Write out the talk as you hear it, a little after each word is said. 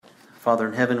Father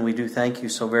in heaven, we do thank you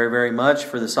so very, very much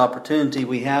for this opportunity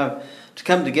we have to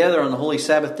come together on the Holy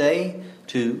Sabbath day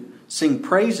to sing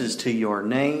praises to your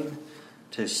name,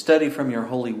 to study from your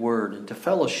holy word, and to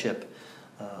fellowship,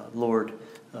 Lord,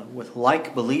 with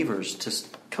like believers, to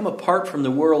come apart from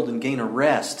the world and gain a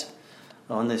rest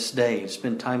on this day, to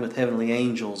spend time with heavenly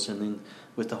angels and then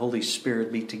with the Holy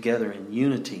Spirit be together in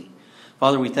unity.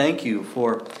 Father, we thank you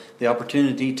for the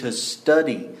opportunity to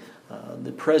study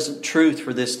the present truth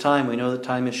for this time. We know that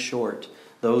time is short.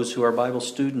 Those who are Bible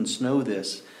students know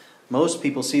this. Most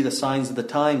people see the signs of the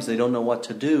times. They don't know what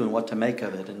to do and what to make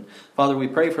of it. And Father, we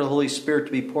pray for the Holy Spirit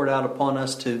to be poured out upon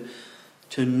us to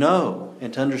know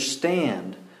and to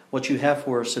understand what you have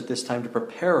for us at this time, to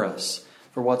prepare us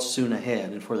for what's soon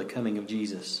ahead and for the coming of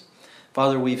Jesus.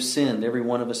 Father, we've sinned. Every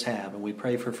one of us have. And we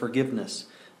pray for forgiveness.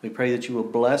 We pray that you will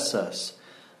bless us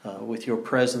with your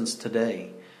presence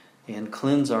today and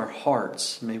cleanse our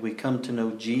hearts. May we come to know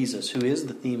Jesus, who is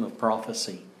the theme of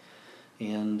prophecy.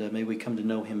 And may we come to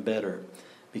know him better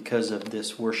because of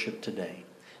this worship today.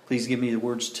 Please give me the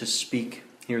words to speak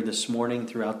here this morning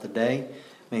throughout the day.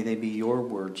 May they be your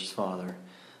words, Father,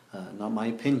 not my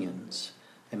opinions.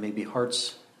 And may be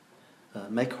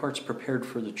make hearts prepared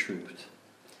for the truth.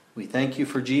 We thank you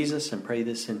for Jesus and pray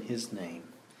this in his name.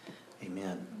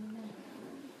 Amen.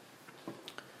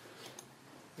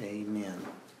 Amen.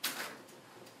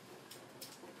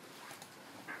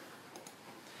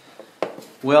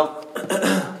 Well,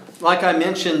 like I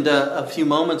mentioned a few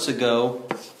moments ago,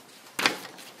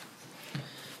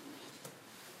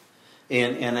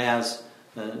 and as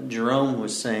Jerome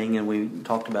was saying, and we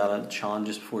talked about it, Sean,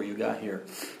 just before you got here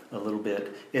a little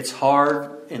bit, it's hard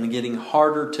and getting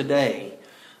harder today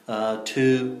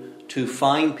to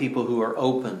find people who are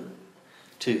open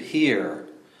to hear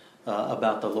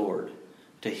about the Lord,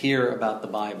 to hear about the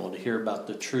Bible, to hear about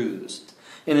the truths.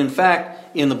 And in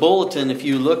fact, in the bulletin, if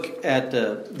you look at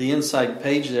the inside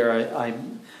page there,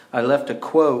 I left a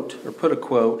quote, or put a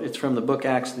quote. It's from the book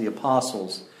Acts of the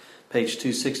Apostles, page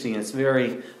 260, and it's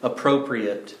very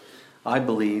appropriate, I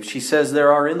believe. She says,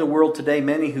 "There are in the world today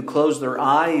many who close their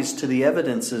eyes to the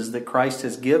evidences that Christ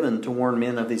has given to warn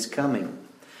men of his coming.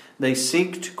 They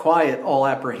seek to quiet all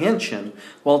apprehension,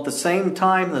 while at the same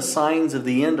time the signs of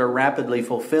the end are rapidly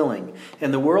fulfilling.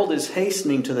 And the world is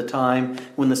hastening to the time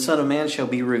when the Son of Man shall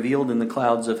be revealed in the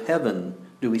clouds of heaven."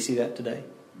 Do we see that today?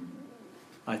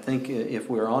 I think if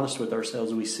we're honest with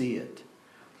ourselves, we see it.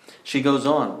 She goes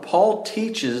on, "Paul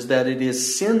teaches that it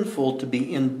is sinful to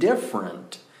be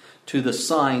indifferent to the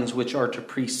signs which are to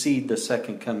precede the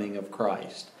second coming of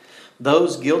Christ.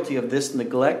 Those guilty of this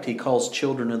neglect he calls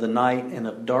children of the night and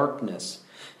of darkness.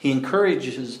 He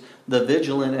encourages the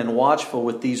vigilant and watchful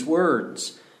with these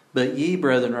words, 'But ye,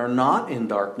 brethren, are not in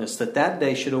darkness, that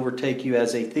day should overtake you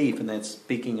as a thief.'" And that's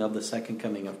speaking of the second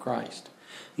coming of Christ.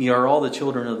 "Ye are all the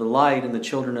children of the light and the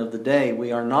children of the day.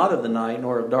 We are not of the night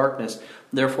nor of darkness.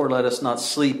 Therefore let us not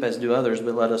sleep as do others,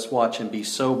 but let us watch and be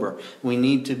sober." We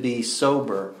need to be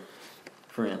sober,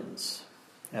 friends,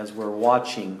 as we're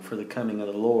watching for the coming of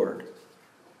the Lord.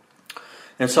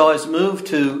 And so I was moved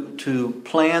to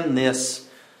plan this,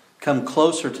 come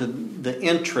closer to the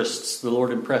interests the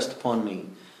Lord impressed upon me.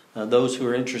 Those who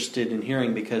are interested in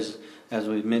hearing, because as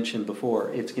we mentioned before,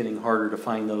 it's getting harder to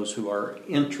find those who are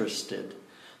interested.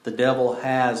 The devil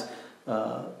has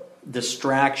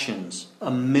distractions,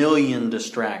 1,000,000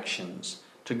 distractions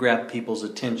to grab people's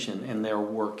attention, and they're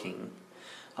working.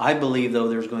 I believe, though,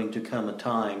 there's going to come a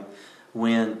time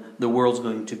when the world's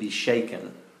going to be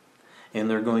shaken, and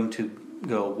they're going to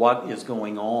go, "What is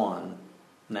going on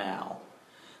now?"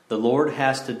 The Lord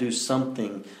has to do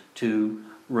something to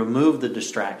remove the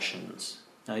distractions.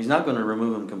 Now, he's not going to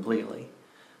remove them completely,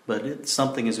 but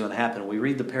something is going to happen. We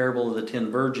read the parable of the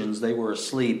 10 virgins. They were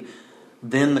asleep.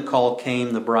 Then the call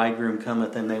came, the bridegroom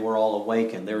cometh, and they were all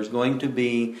awakened. There's going to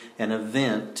be an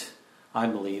event, I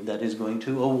believe, that is going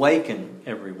to awaken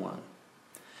everyone.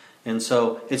 And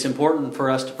so it's important for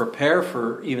us to prepare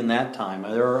for even that time.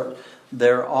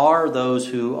 There are those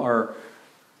who are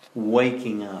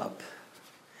waking up.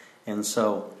 And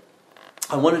so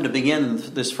I wanted to begin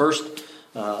this first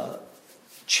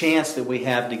chance that we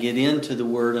have to get into the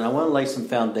Word, and I want to lay some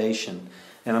foundation.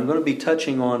 And I'm going to be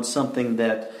touching on something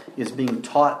that is being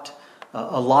taught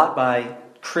a lot by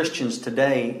Christians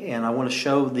today, and I want to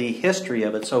show the history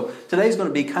of it. So today's going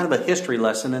to be kind of a history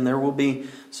lesson, and there will be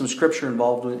some scripture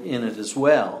involved in it as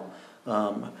well.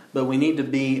 But we need to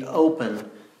be open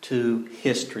to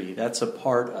history. That's a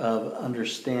part of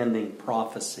understanding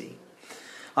prophecy.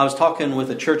 I was talking with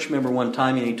a church member one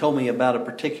time, and he told me about a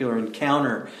particular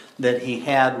encounter that he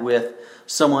had with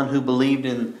someone who believed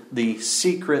in the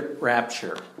secret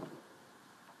rapture.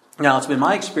 Now, it's been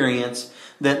my experience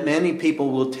that many people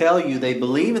will tell you they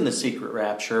believe in the secret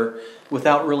rapture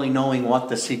without really knowing what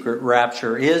the secret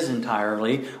rapture is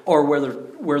entirely, or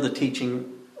where the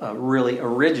teaching really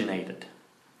originated.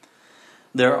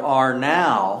 There are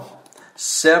now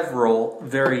several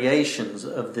variations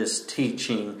of this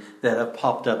teaching that have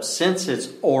popped up since its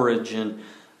origin,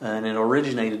 and it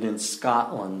originated in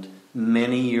Scotland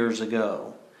many years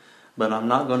ago. But I'm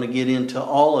not going to get into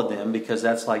all of them because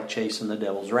that's like chasing the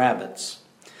devil's rabbits.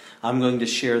 I'm going to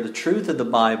share the truth of the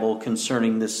Bible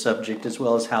concerning this subject, as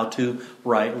well as how to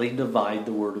rightly divide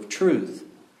the word of truth.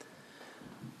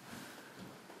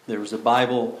 There was a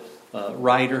Bible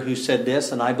writer who said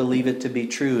this, and I believe it to be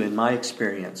true in my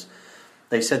experience.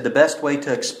 They said the best way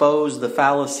to expose the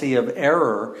fallacy of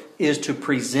error is to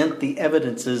present the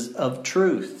evidences of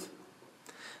truth.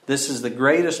 This is the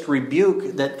greatest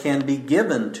rebuke that can be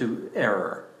given to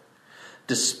error.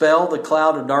 Dispel the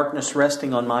cloud of darkness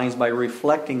resting on minds by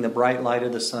reflecting the bright light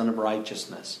of the Son of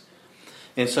Righteousness.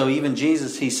 And so even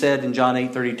Jesus, he said in John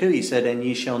 8:32, he said, and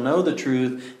ye shall know the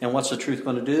truth. And what's the truth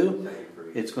going to do?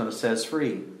 It's going to set us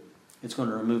free. It's going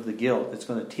to remove the guilt. It's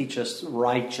going to teach us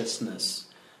righteousness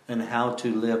and how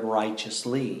to live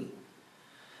righteously.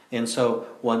 And so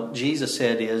what Jesus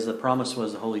said is, the promise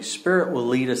was the Holy Spirit will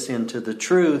lead us into the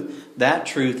truth. That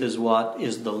truth is what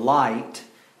is the light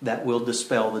that will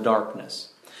dispel the darkness.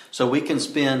 So we can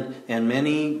spend, and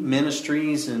many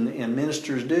ministries and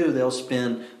ministers do, they'll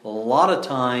spend a lot of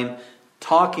time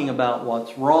talking about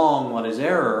what's wrong, what is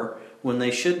error, when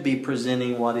they should be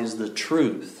presenting what is the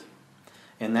truth.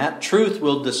 And that truth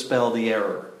will dispel the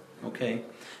error. Okay?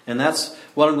 And that's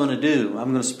what I'm going to do.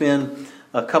 I'm going to spend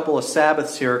a couple of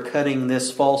Sabbaths here cutting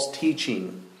this false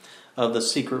teaching of the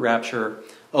secret rapture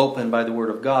open by the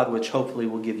Word of God, which hopefully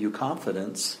will give you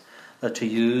confidence to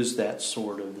use that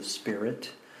sword of the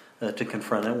Spirit to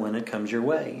confront it when it comes your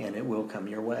way, and it will come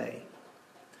your way.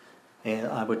 And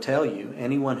I would tell you,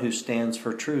 anyone who stands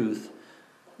for truth,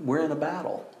 we're in a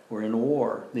battle. We're in a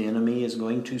war. The enemy is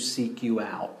going to seek you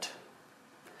out.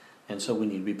 And so we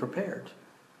need to be prepared.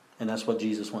 And that's what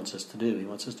Jesus wants us to do. He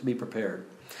wants us to be prepared.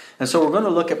 And so we're going to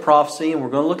look at prophecy and we're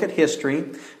going to look at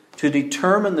history to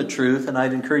determine the truth. And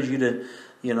I'd encourage you to,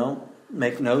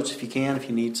 make notes if you can. If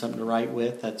you need something to write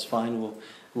with, that's fine.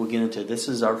 We'll get into it. This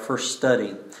is our first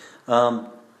study.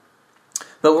 But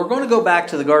we're going to go back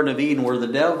to the Garden of Eden, where the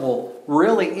devil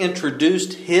really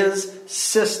introduced his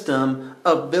system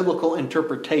of biblical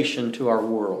interpretation to our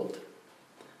world.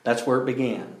 That's where it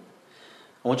began.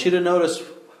 I want you to notice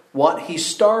what he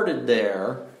started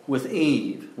there with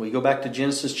Eve. We go back to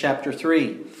Genesis chapter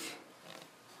 3.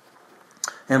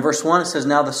 And verse 1, it says,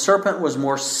 now the serpent was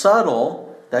more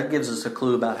subtle. That gives us a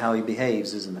clue about how he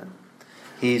behaves, isn't it?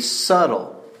 He's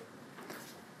subtle.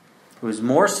 He was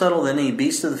more subtle than any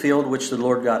beast of the field which the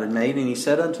Lord God had made. And he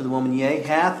said unto the woman, yea,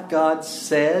 hath God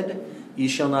said, ye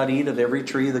shall not eat of every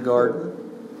tree of the garden?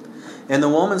 And the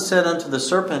woman said unto the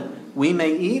serpent, we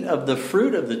may eat of the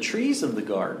fruit of the trees of the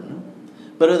garden,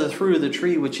 but of the fruit of the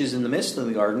tree which is in the midst of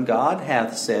the garden, God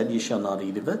hath said, ye shall not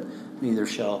eat of it, neither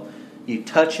shall ye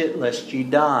touch it, lest ye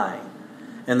die.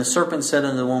 And the serpent said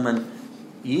unto the woman,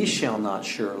 ye shall not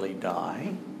surely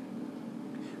die,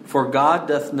 for God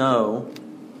doth know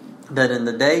that in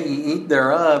the day ye eat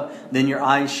thereof, then your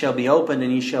eyes shall be opened,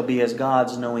 and ye shall be as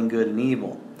gods, knowing good and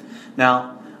evil.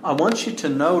 Now, I want you to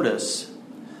notice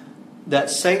that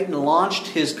Satan launched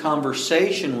his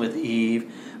conversation with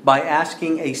Eve by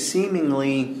asking a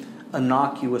seemingly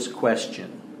innocuous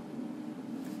question.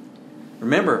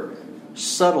 Remember,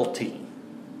 subtlety.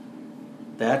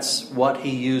 That's what he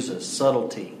uses,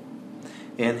 subtlety.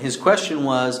 And his question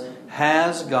was,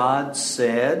 has God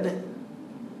said?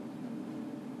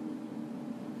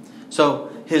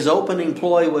 So his opening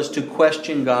ploy was to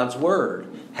question God's word.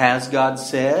 Has God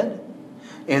said?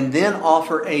 And then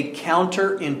offer a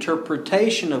counter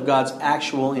interpretation of God's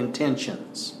actual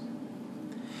intentions.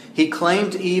 He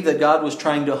claimed to Eve that God was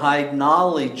trying to hide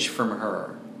knowledge from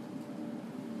her.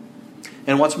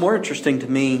 And what's more interesting to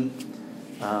me,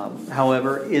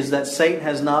 however, is that Satan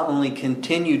has not only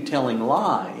continued telling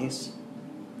lies,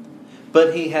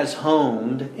 but he has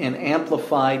honed and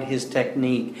amplified his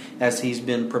technique as he's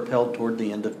been propelled toward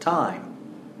the end of time.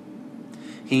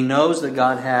 He knows that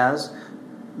God has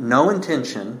no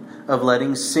intention of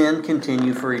letting sin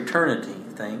continue for eternity.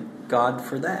 Thank God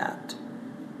for that.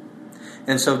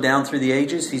 And so down through the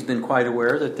ages, he's been quite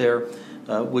aware that there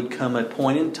would come a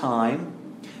point in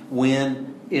time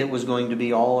when it was going to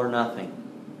be all or nothing.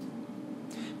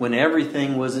 When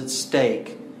everything was at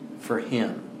stake for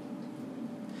him.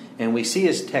 And we see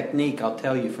his technique, I'll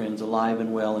tell you friends, alive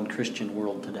and well in Christian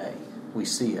world today. We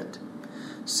see it.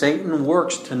 Satan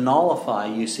works to nullify,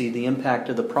 you see, the impact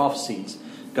of the prophecies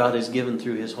God has given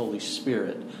through His Holy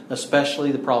Spirit,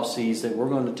 especially the prophecies that we're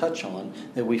going to touch on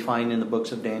that we find in the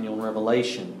books of Daniel and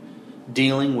Revelation,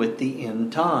 dealing with the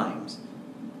end times.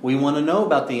 We want to know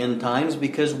about the end times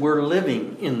because we're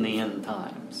living in the end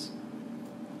times.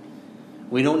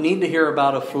 We don't need to hear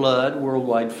about a flood,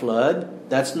 worldwide flood.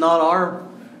 That's not our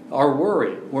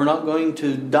worry. We're not going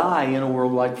to die in a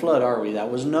worldwide flood, are we? That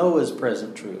was Noah's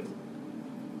present truth.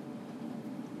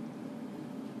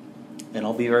 And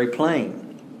I'll be very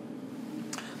plain.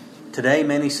 Today,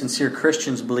 many sincere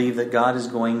Christians believe that God is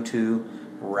going to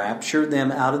rapture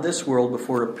them out of this world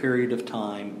before a period of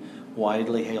time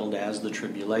widely hailed as the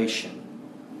tribulation.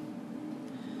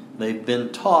 They've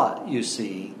been taught, you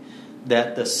see,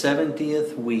 that the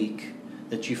 70th week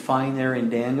that you find there in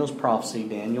Daniel's prophecy,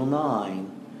 Daniel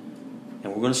 9,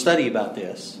 and we're going to study about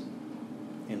this.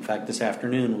 In fact, this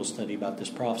afternoon we'll study about this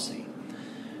prophecy.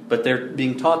 But they're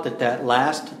being taught that that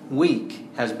last week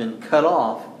has been cut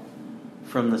off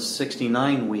from the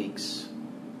 69 weeks.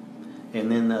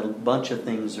 And then a bunch of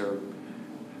things are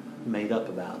made up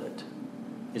about it.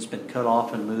 It's been cut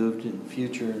off and moved in the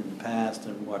future and the past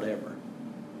and whatever.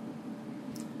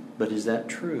 But is that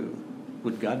true?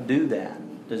 Would God do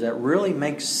that? Does that really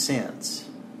make sense?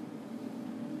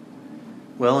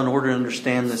 Well, in order to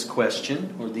understand this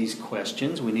question, or these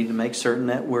questions, we need to make certain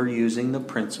that we're using the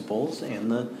principles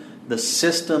and the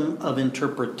system of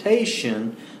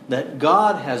interpretation that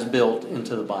God has built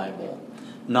into the Bible,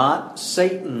 not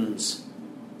Satan's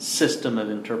system of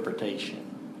interpretation.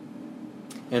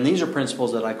 And these are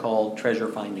principles that I call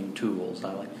treasure-finding tools.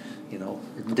 I like,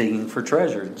 digging for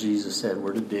treasure. Jesus said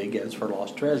we're to dig as for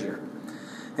lost treasure.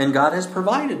 And God has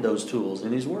provided those tools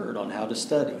in His Word on how to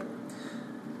study.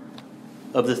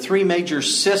 Of the three major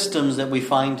systems that we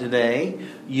find today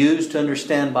used to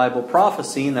understand Bible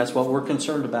prophecy, and that's what we're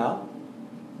concerned about,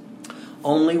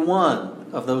 only one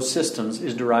of those systems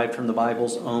is derived from the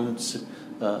Bible's own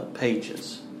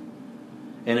pages.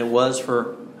 And it was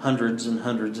for hundreds and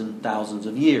hundreds and thousands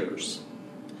of years.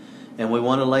 And we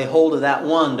want to lay hold of that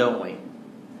one, don't we?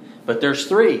 But there's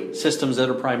three systems that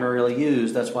are primarily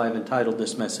used. That's why I've entitled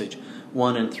this message,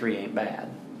 1 and 3 ain't bad.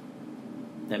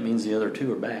 That means the other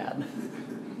two are bad.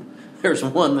 There's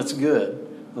one that's good,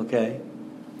 okay?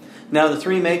 Now, the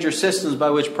three major systems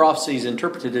by which prophecy is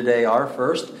interpreted today are,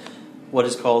 first, what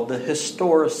is called the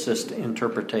historicist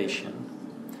interpretation.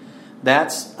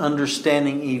 That's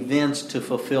understanding events to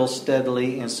fulfill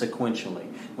steadily and sequentially.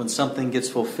 When something gets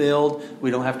fulfilled, we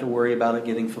don't have to worry about it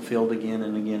getting fulfilled again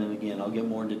and again and again. I'll get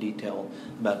more into detail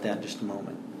about that in just a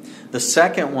moment. The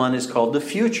second one is called the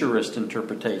futurist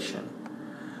interpretation.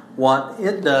 What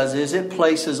it does is it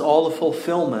places all the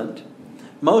fulfillment,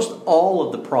 most all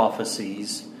of the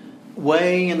prophecies,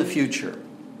 way in the future.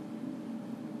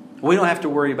 We don't have to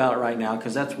worry about it right now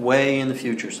because that's way in the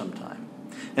future sometime.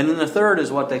 And then the third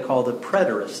is what they call the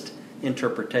preterist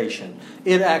interpretation.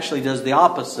 It actually does the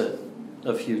opposite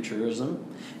of futurism.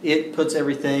 It puts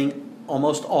everything,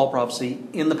 almost all prophecy,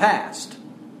 in the past.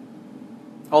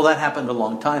 Oh, that happened a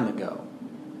long time ago.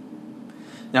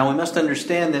 Now we must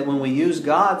understand that when we use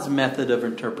God's method of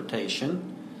interpretation,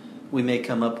 we may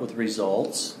come up with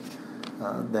results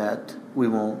that we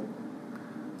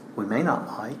may not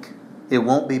like. It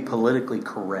won't be politically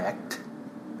correct.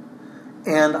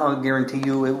 And I'll guarantee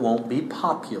you it won't be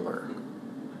popular.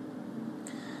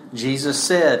 Jesus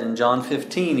said in John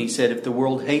 15, He said, if the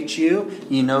world hates you,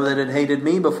 you know that it hated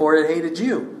me before it hated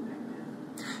you.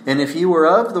 And if you were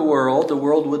of the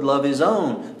world would love His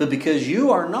own. But because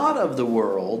you are not of the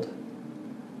world,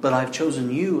 but I've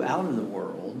chosen you out of the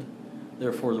world,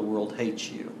 therefore the world hates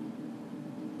you.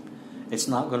 It's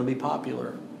not going to be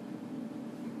popular.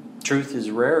 Truth is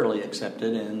rarely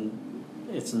accepted, and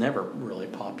it's never really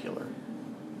popular.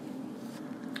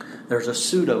 There's a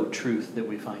pseudo-truth that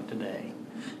we find today.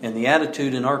 And the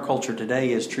attitude in our culture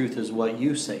today is truth is what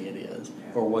you say it is,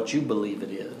 or what you believe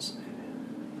it is.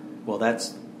 Well,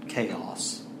 that's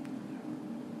chaos.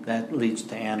 That leads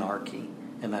to anarchy.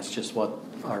 And that's just what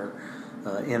our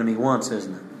enemy wants,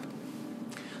 isn't it?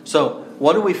 So,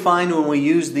 what do we find when we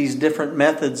use these different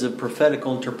methods of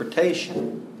prophetical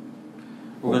interpretation?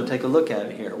 We're going to take a look at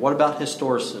it here. What about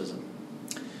historicism?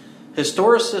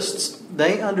 Historicists,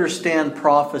 they understand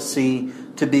prophecy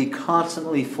to be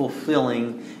constantly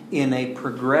fulfilling in a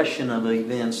progression of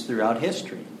events throughout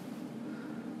history.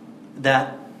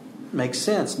 That makes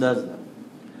sense, doesn't it?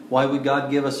 Why would God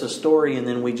give us a story and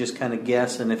then we just kind of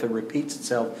guess, and if it repeats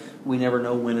itself, we never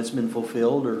know when it's been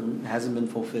fulfilled or hasn't been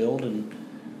fulfilled, and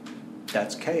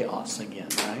that's chaos again,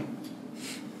 right?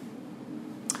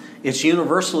 It's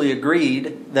universally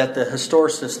agreed that the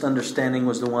historicist understanding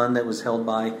was the one that was held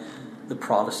by the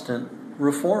Protestant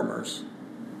reformers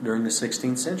during the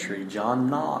 16th century. John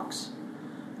Knox,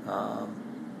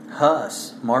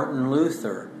 Huss, Martin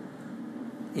Luther,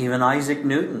 even Isaac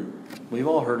Newton. We've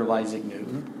all heard of Isaac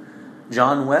Newton.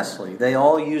 John Wesley. They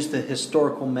all used the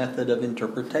historical method of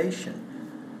interpretation.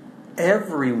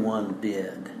 Everyone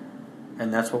did.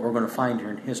 And that's what we're going to find here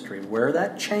in history, where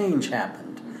that change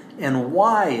happened and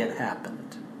why it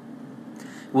happened.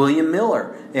 William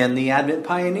Miller and the Advent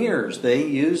pioneers, they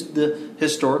used the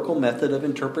historical method of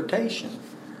interpretation.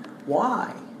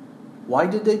 Why? Why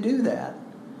did they do that?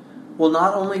 Well,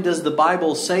 not only does the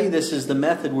Bible say this is the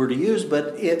method we're to use,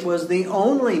 but it was the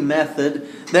only method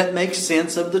that makes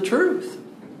sense of the truth.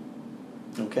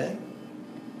 Okay?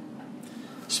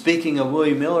 Speaking of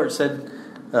William Miller, it said,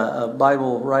 a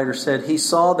Bible writer said, he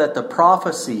saw that the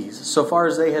prophecies, so far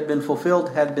as they had been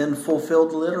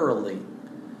fulfilled literally.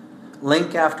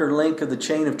 Link after link of the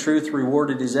chain of truth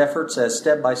rewarded his efforts as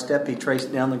step by step he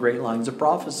traced down the great lines of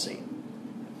prophecy.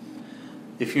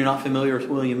 If you're not familiar with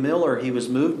William Miller, he was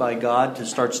moved by God to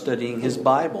start studying his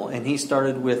Bible. And he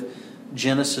started with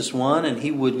Genesis 1, and he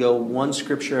would go one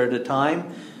scripture at a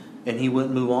time, and he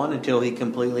wouldn't move on until he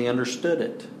completely understood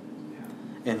it.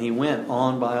 And he went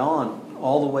on by on,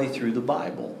 all the way through the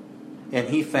Bible. And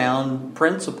he found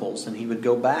principles, and he would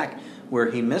go back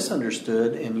where he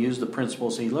misunderstood and use the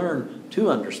principles he learned to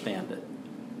understand it.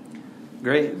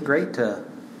 Great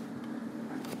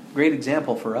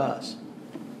example for us.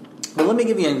 But let me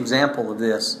give you an example of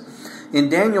this. In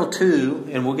Daniel 2,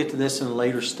 and we'll get to this in a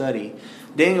later study,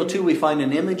 Daniel 2 we find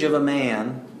an image of a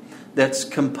man that's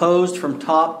composed from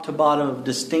top to bottom of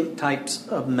distinct types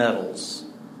of metals.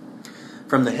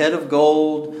 From the head of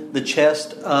gold, the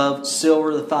chest of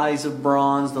silver, the thighs of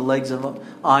bronze, the legs of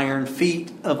iron,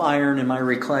 feet of iron and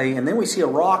miry clay. And then we see a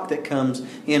rock that comes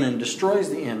in and destroys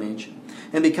the image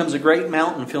and becomes a great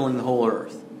mountain filling the whole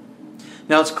earth.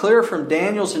 Now it's clear from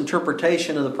Daniel's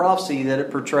interpretation of the prophecy that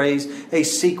it portrays a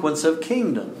sequence of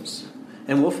kingdoms.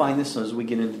 And we'll find this as we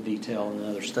get into detail in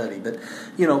another study. But,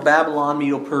 Babylon,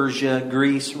 Medo-Persia,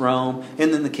 Greece, Rome,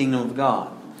 and then the kingdom of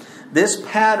God. This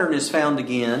pattern is found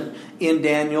again in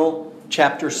Daniel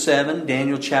chapter 7,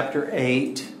 Daniel chapter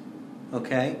 8,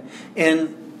 okay,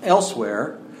 and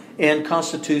elsewhere, and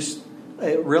constitutes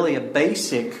really a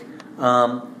basic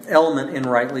element in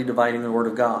rightly dividing the Word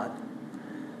of God.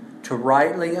 To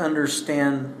rightly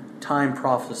understand time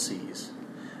prophecies,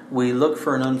 we look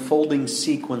for an unfolding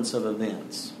sequence of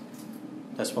events.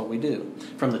 That's what we do.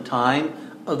 From the time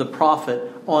of the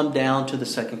prophet on down to the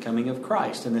second coming of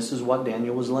Christ. And this is what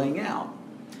Daniel was laying out.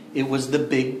 It was the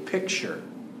big picture.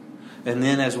 And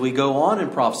then as we go on in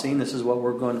prophecy, and this is what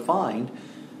we're going to find,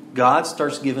 God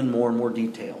starts giving more and more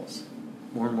details.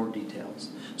 More and more details.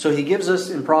 So he gives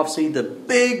us in prophecy the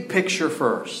big picture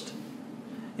first.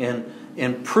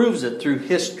 And proves it through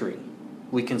history.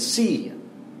 We can see it.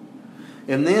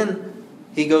 And then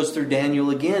he goes through Daniel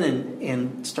again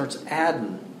and starts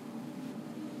adding.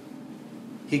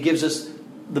 He gives us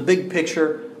the big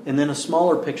picture and then a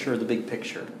smaller picture of the big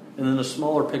picture. And then a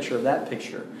smaller picture of that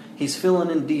picture. He's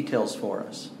filling in details for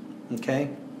us. Okay?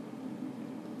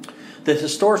 The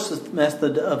historicist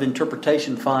method of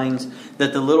interpretation finds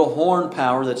that the little horn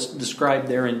power that's described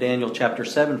there in Daniel chapter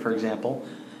 7, for example,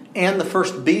 and the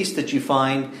first beast that you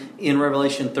find in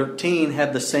Revelation 13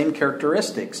 have the same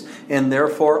characteristics and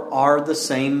therefore are the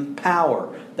same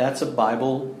power. That's a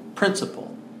Bible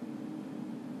principle.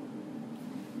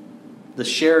 The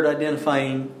shared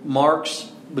identifying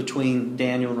marks between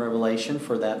Daniel and Revelation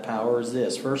for that power is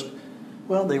this. First,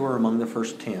 they were among the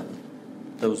first 10.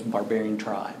 Those barbarian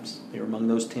tribes. They were among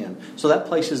those 10. So that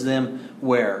places them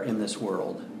where in this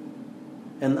world?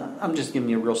 And I'm just giving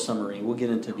you a real summary. We'll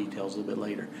get into details a little bit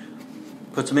later.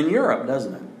 Puts them in Europe,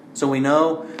 doesn't it? So we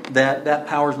know that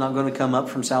power is not going to come up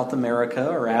from South America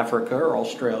or Africa or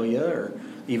Australia or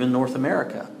even North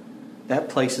America. That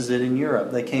places it in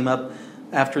Europe. They came up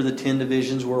after the 10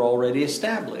 divisions were already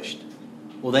established.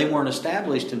 Well, they weren't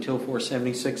established until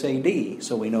 476 AD,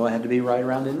 so we know it had to be right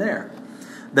around in there.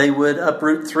 They would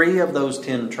uproot 3 of those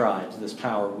 10 tribes, this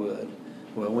power would.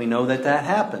 Well, we know that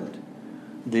happened.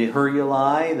 The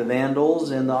Huruli, the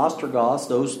Vandals, and the Ostrogoths,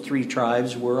 those 3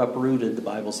 tribes were uprooted, the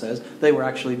Bible says. They were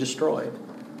actually destroyed.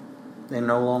 They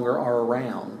no longer are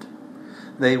around.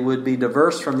 They would be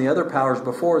diverse from the other powers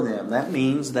before them. That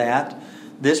means that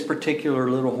this particular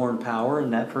little horn power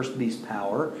and that first beast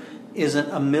power isn't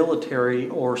a military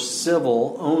or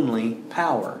civil only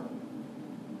power.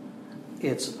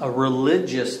 It's a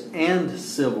religious and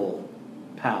civil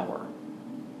power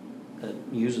that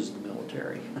uses the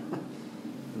military.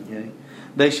 Okay?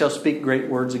 They shall speak great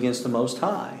words against the Most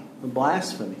High,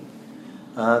 blasphemy.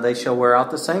 They shall wear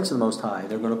out the saints of the Most High.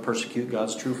 They're going to persecute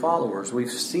God's true followers.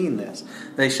 We've seen this.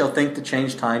 They shall think to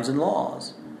change times and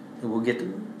laws. And we'll get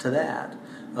to that.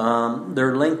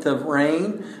 Their length of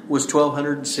reign was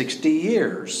 1,260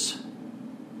 years.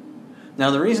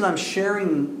 Now, the reason I'm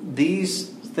sharing these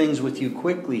things with you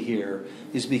quickly here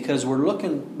is because we're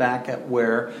looking back at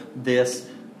where this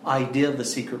idea of the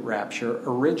secret rapture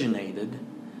originated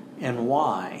and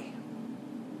why.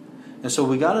 And so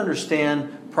we got to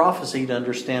understand prophecy to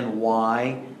understand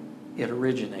why it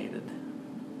originated.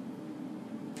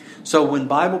 So when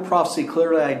Bible prophecy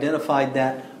clearly identified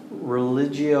that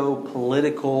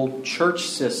religio-political church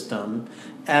system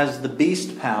as the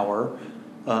beast power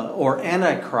or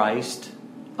antichrist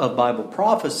of Bible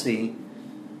prophecy,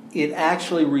 it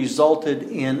actually resulted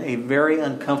in a very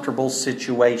uncomfortable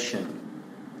situation.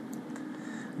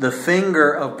 The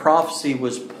finger of prophecy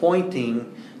was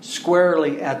pointing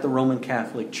squarely at the Roman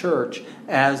Catholic Church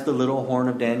as the little horn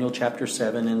of Daniel chapter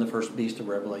 7 and the first beast of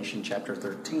Revelation chapter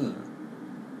 13.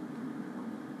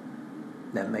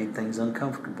 That made things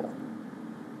uncomfortable.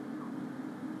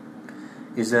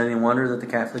 Is it any wonder that the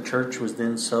Catholic Church was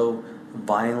then so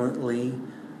violently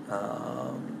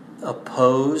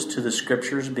opposed to the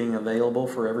Scriptures being available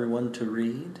for everyone to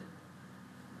read?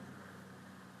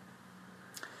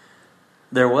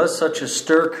 There was such a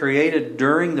stir created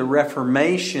during the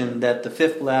Reformation that the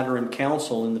Fifth Lateran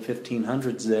Council in the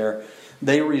 1500s there,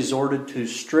 they resorted to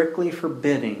strictly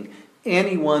forbidding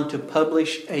anyone to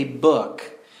publish a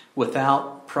book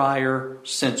without prior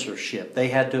censorship. They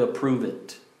had to approve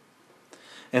it.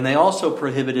 And they also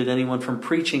prohibited anyone from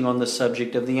preaching on the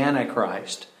subject of the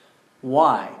Antichrist.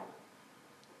 Why?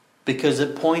 Because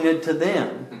it pointed to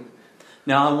them.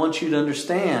 Now I want you to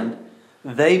understand,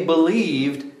 they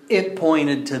believed it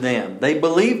pointed to them. They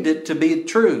believed it to be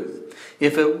truth.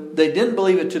 If they didn't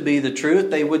believe it to be the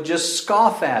truth, they would just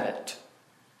scoff at it.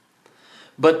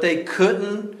 But they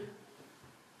couldn't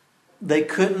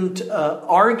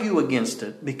argue against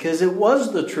it because it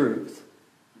was the truth.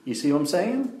 You see what I'm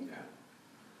saying?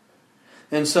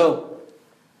 Yeah. And so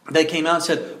they came out and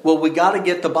said, well, we got to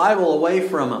get the Bible away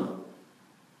from them.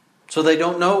 So they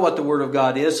don't know what the Word of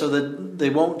God is, so that they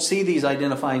won't see these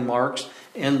identifying marks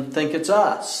and think it's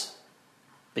us.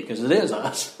 Because it is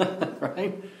us,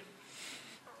 right?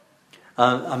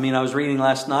 I was reading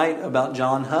last night about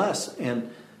John Huss, and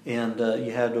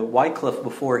you had Wycliffe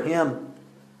before him,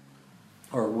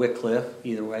 or Wycliffe,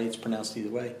 either way, it's pronounced either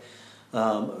way,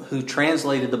 who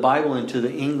translated the Bible into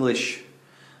the English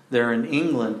there in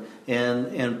England,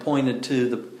 and pointed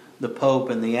to the Pope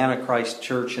and the Antichrist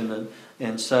Church and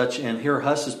such. And here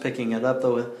Huss is picking it up,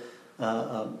 though.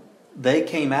 They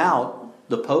came out,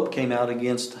 the Pope came out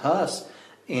against Huss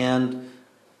and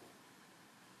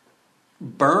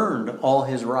burned all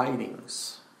his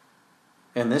writings.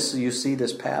 And this, you see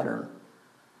this pattern.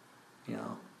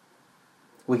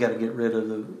 We got to get rid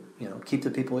of keep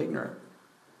the people ignorant.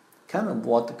 Kind of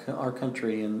what our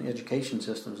country and education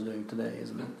system is doing today,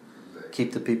 isn't it?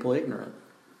 Keep the people ignorant.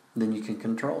 Then you can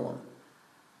control them.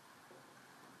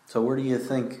 So where do you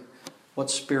think,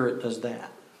 what spirit does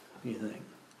that, you think?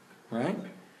 Right?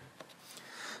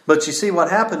 But you see, what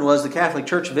happened was the Catholic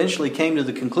Church eventually came to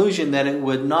the conclusion that it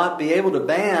would not be able to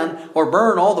ban or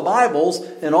burn all the Bibles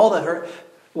and all the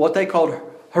what they called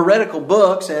heretical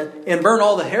books and burn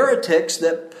all the heretics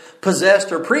that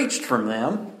possessed or preached from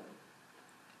them.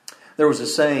 There was a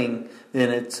saying,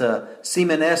 and it's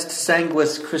semen est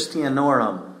sanguis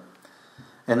Christianorum,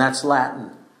 and that's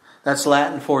Latin. That's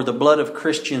Latin for the blood of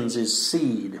Christians is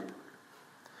seed.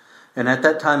 And at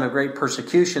that time of great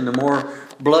persecution, the more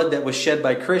blood that was shed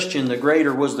by Christian, the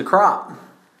greater was the crop.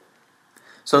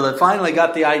 So they finally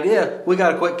got the idea, we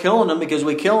got to quit killing them, because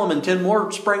we kill them and 10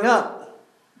 more spring up.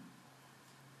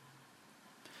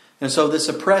 And so this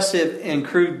oppressive and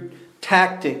crude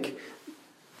tactic,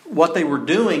 what they were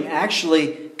doing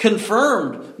actually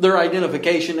confirmed their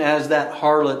identification as that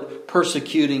harlot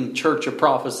persecuting church of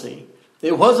prophecy.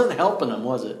 It wasn't helping them,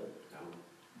 was it?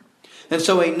 And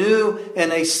so a new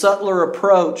and a subtler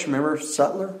approach, remember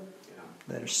subtler? Yeah.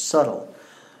 They're subtle.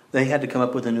 They had to come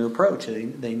up with a new approach.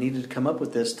 They needed to come up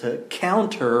with this to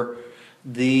counter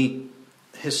the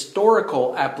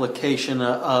historical application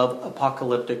of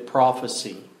apocalyptic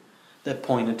prophecy that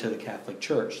pointed to the Catholic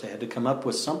Church. They had to come up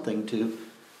with something to,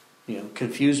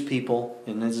 confuse people,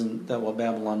 and isn't that what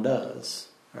Babylon does,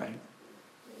 right?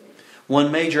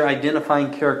 One major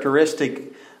identifying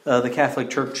characteristic the Catholic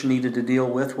Church needed to deal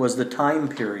with was the time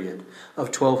period of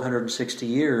 1,260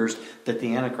 years that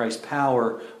the Antichrist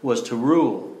power was to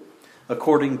rule.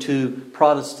 According to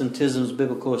Protestantism's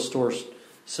biblical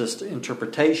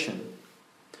interpretation.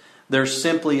 There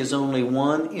simply is only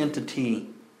one entity,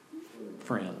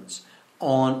 friends,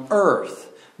 on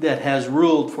earth that has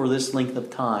ruled for this length of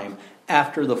time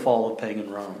after the fall of pagan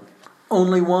Rome.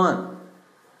 Only one.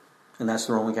 And that's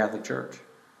the Roman Catholic Church.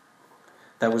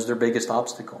 That was their biggest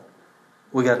obstacle.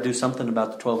 We got to do something about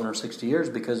the 1260 years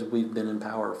because we've been in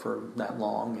power for that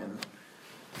long,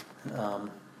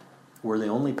 and we're the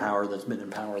only power that's been in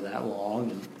power that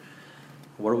long, and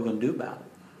what are we going to do about it?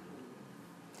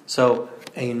 So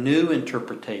a new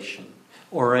interpretation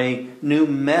or a new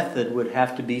method would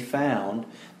have to be found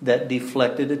that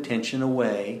deflected attention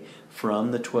away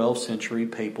from the 12th century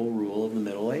papal rule of the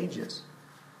Middle Ages.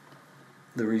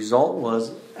 The result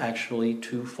was actually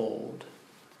twofold.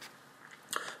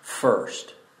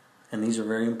 First, and these are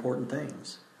very important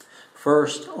things.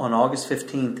 First, on August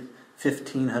 15th,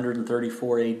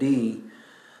 1534 AD,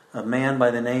 a man by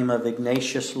the name of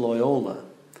Ignatius Loyola,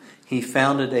 he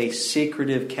founded a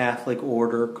secretive Catholic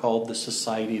order called the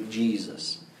Society of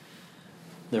Jesus.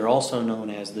 They're also known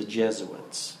as the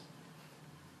Jesuits.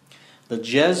 The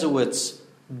Jesuits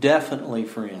definitely,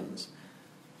 friends,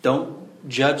 don't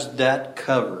judge that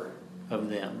cover of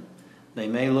them. They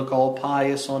may look all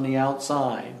pious on the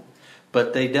outside,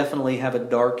 but they definitely have a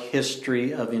dark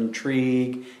history of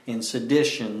intrigue and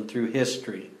sedition through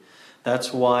history.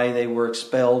 That's why they were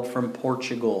expelled from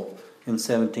Portugal in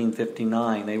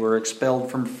 1759. They were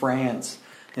expelled from France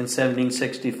in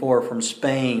 1764, from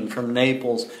Spain, from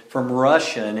Naples, from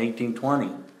Russia in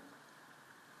 1820.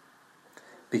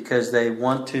 Because they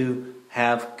want to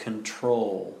have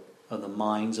control of the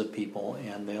minds of people,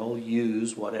 and they'll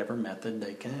use whatever method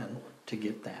they can to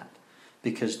get that.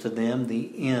 Because to them,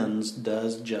 the ends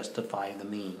does justify the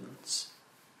means.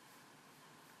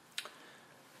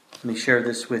 Let me share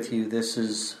this with you. This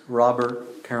is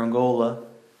Robert Carangola.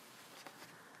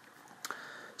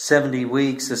 70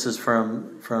 Weeks, this is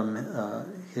from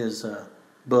his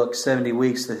book, 70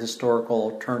 Weeks, The Historical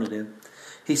Alternative.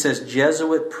 He says,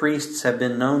 Jesuit priests have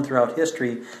been known throughout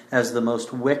history as the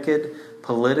most wicked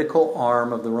political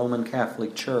arm of the Roman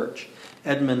Catholic Church.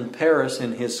 Edmund Paris,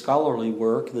 in his scholarly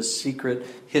work, The Secret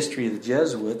History of the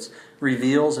Jesuits,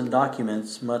 reveals and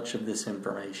documents much of this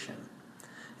information.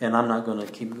 And I'm not going to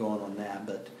keep going on that,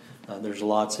 but there's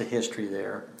lots of history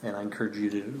there, and I encourage you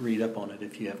to read up on it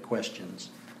if you have questions.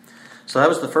 So that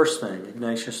was the first thing.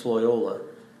 Ignatius Loyola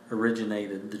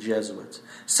originated the Jesuits.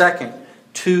 Second,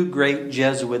 two great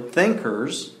Jesuit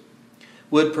thinkers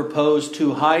would propose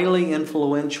two highly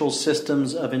influential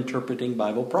systems of interpreting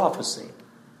Bible prophecy.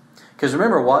 Because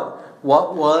remember,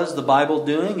 what was the Bible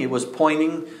doing? It was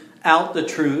pointing out the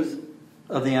truth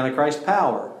of the Antichrist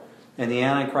power. And the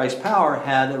Antichrist power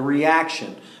had a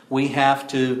reaction. We're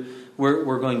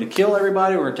going to kill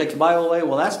everybody. We're going to take the Bible away.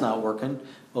 Well, that's not working.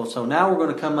 Well, so now we're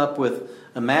going to come up with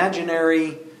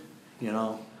imaginary,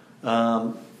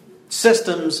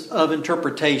 systems of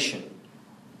interpretation.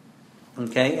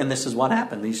 Okay, and this is what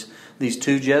happened. These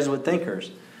two Jesuit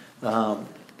thinkers.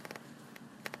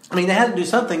 They had to do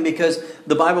something because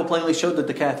the Bible plainly showed that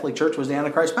the Catholic Church was the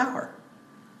Antichrist power.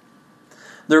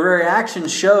 Their very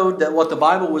actions showed that what the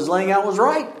Bible was laying out was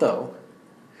right, though.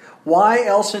 Why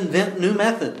else invent new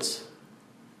methods?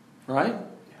 Right?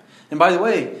 And by the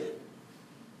way,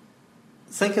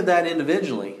 think of that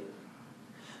individually.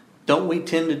 Don't we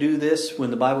tend to do this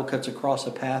when the Bible cuts across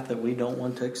a path that we don't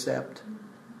want to accept?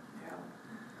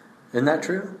 Isn't that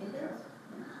true?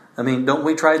 Don't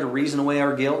we try to reason away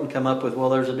our guilt and come up with, well,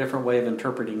 there's a different way of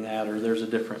interpreting that, or there's a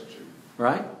different,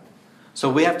 right? So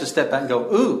we have to step back and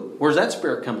go, ooh, where's that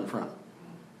spirit coming from?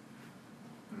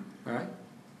 All right?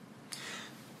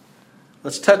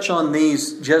 Let's touch on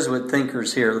these Jesuit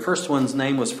thinkers here. The first one's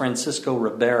name was Francisco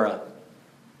Ribera.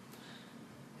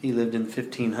 He lived in the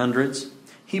 1500s.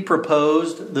 He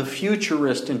proposed the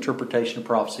futurist interpretation of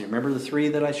prophecy. Remember the three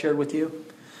that I shared with you?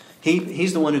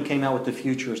 He's the one who came out with the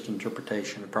futurist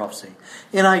interpretation of prophecy.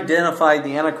 And identified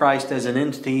the Antichrist as an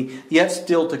entity yet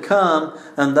still to come,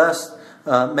 and thus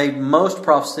made most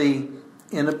prophecy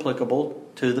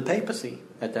inapplicable to the papacy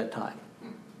at that time.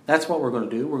 That's what we're going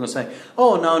to do. We're going to say,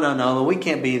 oh, no, we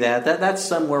can't be that. That's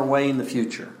somewhere way in the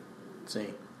future. See?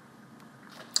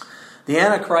 The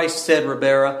Antichrist, said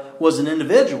Ribera, was an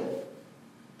individual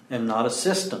and not a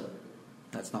system.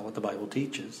 That's not what the Bible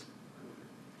teaches.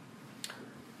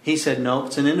 He said, no,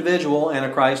 it's an individual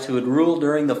Antichrist who would rule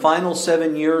during the final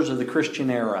 7 years of the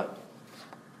Christian era.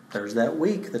 There's that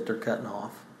week that they're cutting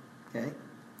off. Okay?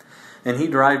 And he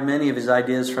derived many of his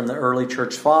ideas from the early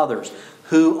church fathers,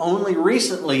 who only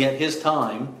recently at his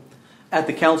time, at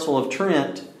the Council of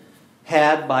Trent,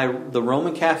 had by the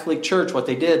Roman Catholic Church, what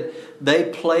they did,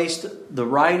 they placed the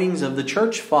writings of the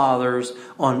church fathers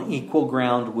on equal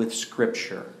ground with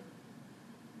Scripture.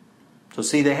 So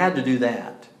see, they had to do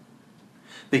that.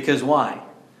 Because why?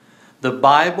 The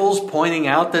Bible's pointing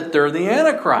out that they're the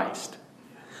Antichrist.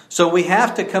 So we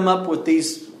have to come up with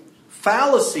these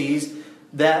fallacies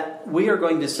that we are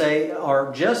going to say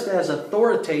are just as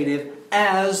authoritative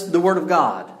as the Word of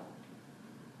God.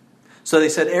 So they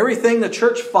said everything the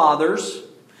church fathers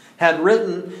had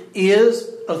written is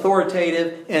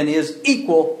authoritative and is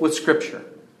equal with Scripture.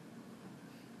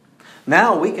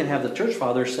 Now we can have the church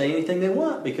fathers say anything they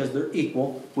want because they're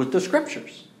equal with the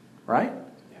Scriptures. Right?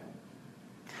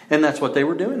 And that's what they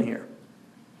were doing here.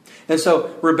 And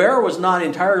so Ribera was not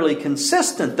entirely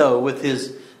consistent, though, with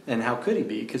his... And how could he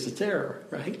be? Because it's error,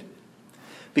 right?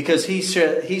 Because he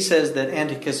says that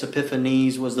Antiochus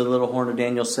Epiphanes was the little horn of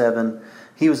Daniel 7.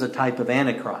 He was a type of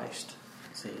Antichrist.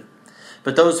 See?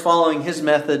 But those following his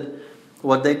method,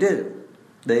 what'd they do?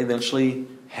 They eventually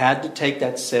had to take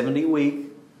that 70-week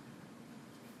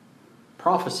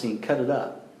prophecy and cut it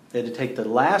up. They had to take the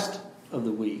last of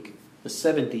the week, the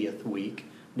 70th week,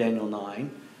 Daniel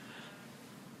 9,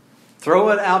 throw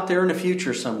it out there in the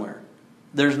future somewhere.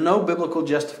 There's no biblical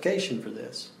justification for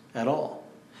this at all.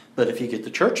 But if you get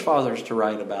the church fathers to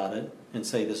write about it and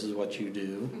say this is what you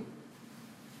do,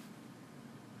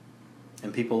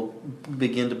 and people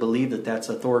begin to believe that that's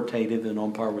authoritative and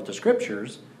on par with the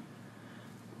Scriptures,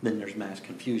 then there's mass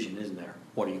confusion, isn't there?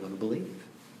 What are you going to believe?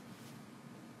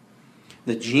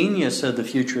 The genius of the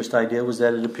futurist idea was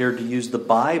that it appeared to use the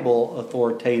Bible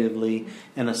authoritatively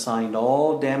and assigned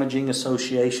all damaging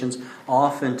associations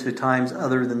off into times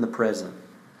other than the present.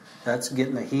 That's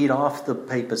getting the heat off the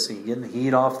papacy, getting the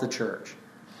heat off the church.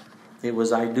 It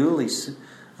was ideally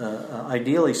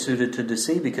suited to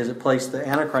deceive because it placed the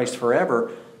Antichrist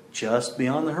forever just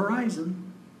beyond the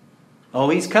horizon. Oh,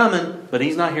 he's coming, but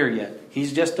he's not here yet.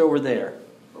 He's just over there.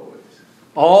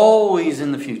 Always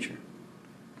in the future.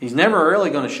 He's never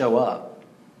really going to show up.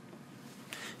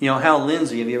 You know, Hal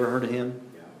Lindsey, have you ever heard of him?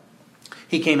 Yeah.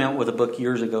 He came out with a book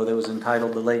years ago that was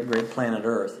entitled The Late Great Planet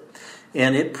Earth.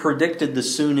 And it predicted the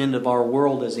soon end of our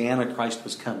world as the Antichrist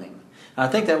was coming. I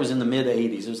think that was in the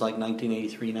mid-'80s. It was like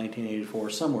 1983, 1984,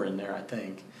 somewhere in there, I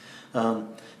think.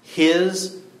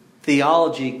 His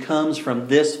theology comes from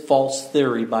this false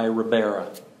theory by Ribera.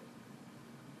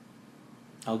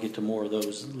 I'll get to more of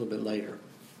those a little bit later.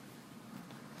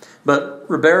 But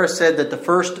Ribera said that the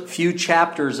first few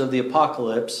chapters of the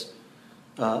Apocalypse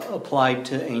applied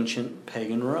to ancient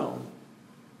pagan Rome.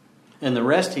 And the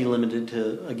rest he limited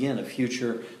to, again, a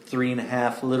future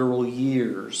 3.5 literal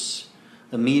years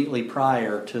immediately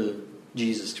prior to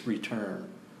Jesus' return.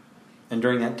 And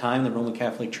during that time, the Roman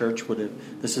Catholic Church would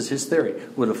have, this is his theory,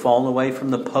 would have fallen away from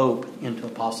the Pope into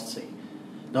apostasy.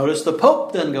 Notice the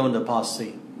Pope doesn't go into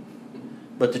apostasy,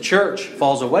 but the Church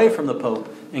falls away from the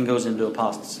Pope and goes into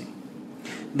apostasy.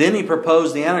 Then he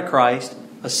proposed the Antichrist,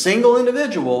 a single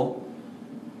individual,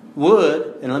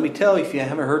 would, and let me tell you if you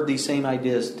haven't heard these same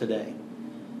ideas today,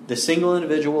 the single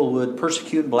individual would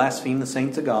persecute and blaspheme the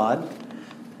saints of God.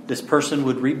 This person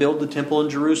would rebuild the temple in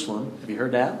Jerusalem. Have you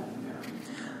heard that?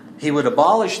 He would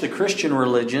abolish the Christian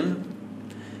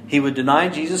religion. He would deny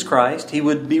Jesus Christ. He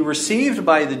would be received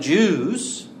by the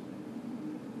Jews.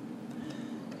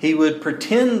 He would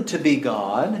pretend to be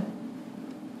God.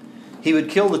 He would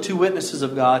kill the two witnesses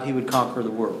of God. He would conquer the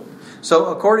world. So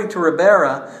according to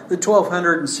Ribera, the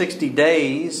 1260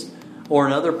 days, or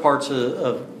in other parts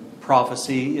of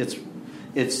prophecy, it's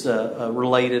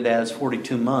related as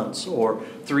 42 months, or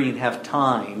 3.5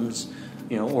 times,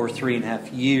 or 3.5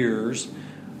 years.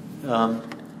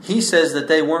 He says that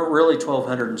they weren't really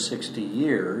 1260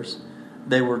 years.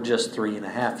 They were just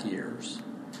 3.5 years.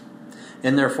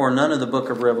 And therefore none of the book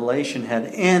of Revelation had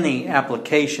any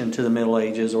application to the Middle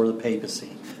Ages or the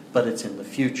papacy. But it's in the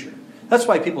future. That's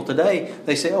why people today,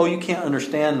 they say, oh, you can't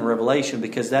understand Revelation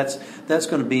because that's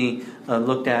going to be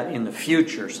looked at in the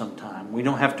future sometime. We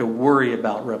don't have to worry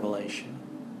about Revelation.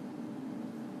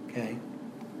 Okay?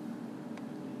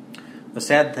 The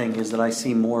sad thing is that I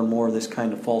see more and more of this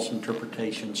kind of false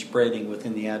interpretation spreading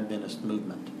within the Adventist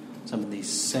movement. Some of these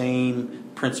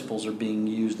same principles are being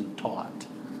used and taught.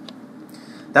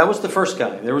 That was the first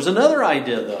guy. There was another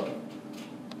idea, though.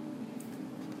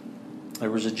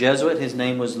 There was a Jesuit. His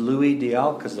name was Louis de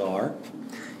Alcazar.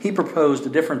 He proposed a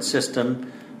different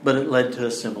system, but it led to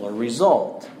a similar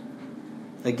result.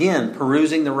 Again,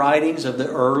 perusing the writings of the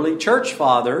early church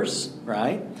fathers,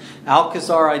 right?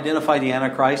 Alcazar identified the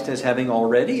Antichrist as having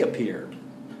already appeared.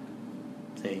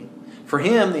 See? For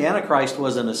him, the Antichrist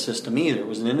wasn't a system either. It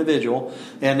was an individual,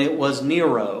 and it was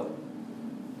Nero.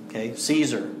 Okay,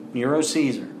 Caesar, Nero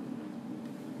Caesar.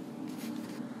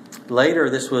 Later,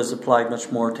 this was applied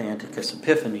much more to Antiochus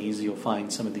Epiphanes. You'll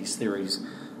find some of these theories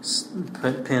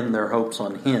pin their hopes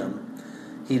on him.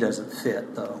 He doesn't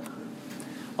fit, though.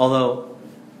 Although,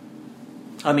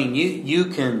 I mean, you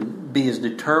can be as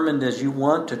determined as you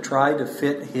want to try to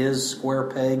fit his square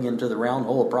peg into the round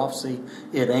hole of prophecy.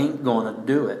 It ain't going to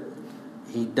do it.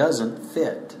 He doesn't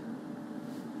fit.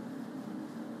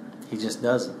 He just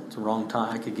doesn't. It's the wrong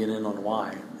time. I could get in on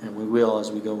why, and we will as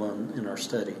we go on in our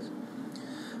studies.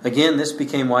 Again, this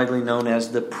became widely known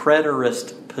as the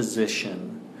preterist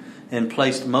position and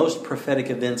placed most prophetic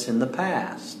events in the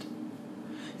past.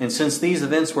 And since these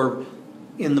events were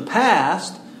in the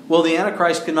past, well, the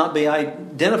Antichrist could not be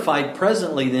identified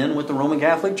presently then with the Roman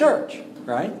Catholic Church,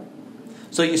 right?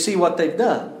 So you see what they've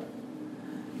done.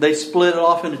 They split it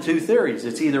off into two theories.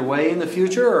 It's either way in the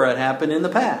future or it happened in the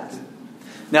past.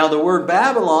 Now, the word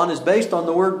Babylon is based on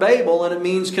the word Babel, and it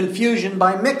means confusion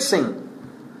by mixing.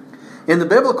 In the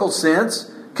biblical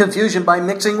sense, confusion by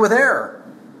mixing with error.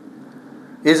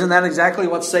 Isn't that exactly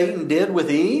what Satan did with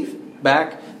Eve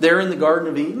back there in the Garden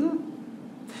of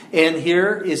Eden? And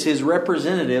here is his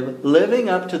representative living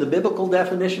up to the biblical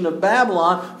definition of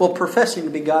Babylon while professing to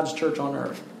be God's church on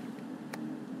earth.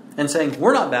 And saying,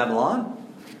 we're not Babylon.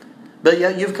 But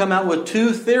yet you've come out with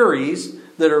two theories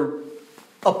that are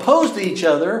opposed to each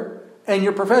other, and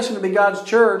you're professing to be God's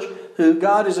church, who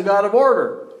God is a God of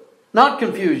order, not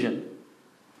confusion.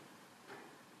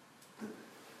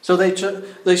 So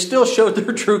they still showed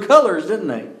their true colors, didn't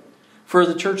they? For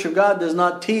the Church of God does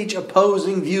not teach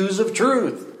opposing views of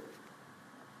truth.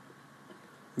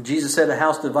 Jesus said a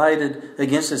house divided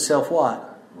against itself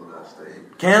what? Will not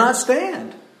stand. Cannot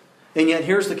stand. And yet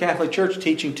here's the Catholic Church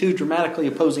teaching two dramatically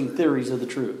opposing theories of the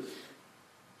truth.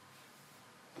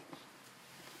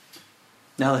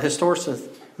 Now the historicist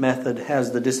method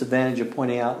has the disadvantage of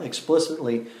pointing out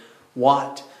explicitly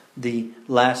what the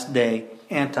last day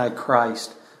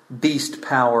Antichrist beast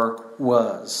power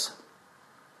was.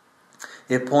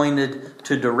 It pointed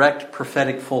to direct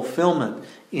prophetic fulfillment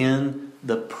in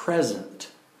the present.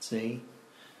 See?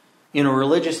 In a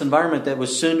religious environment that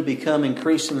was soon to become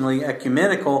increasingly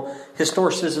ecumenical,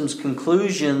 historicism's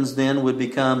conclusions then would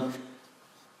become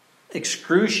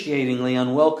excruciatingly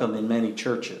unwelcome in many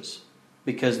churches,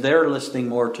 because they're listening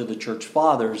more to the church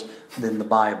fathers than the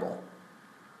Bible.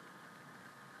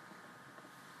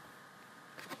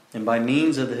 And by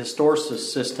means of the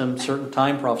historicist system, certain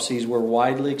time prophecies were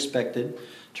widely expected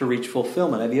to reach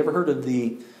fulfillment. Have you ever heard of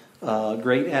the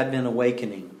Great Advent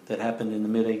Awakening that happened in the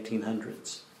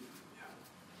mid-1800s?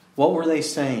 What were they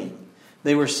saying?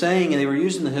 They were saying, and they were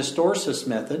using the historicist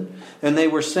method, and they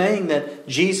were saying that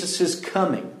Jesus is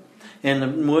coming.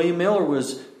 And William Miller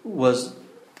was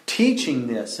teaching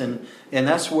this, and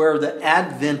that's where the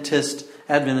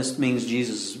Adventist means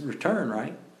Jesus' return,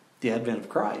 right? The advent of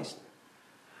Christ.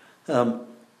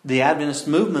 The Adventist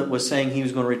movement was saying he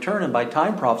was going to return, and by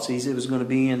time prophecies it was going to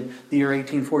be in the year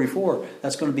 1844.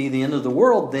 That's going to be the end of the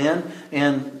world then,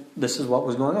 and this is what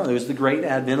was going on. It was the Great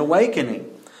Advent Awakening.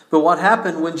 But what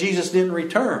happened when Jesus didn't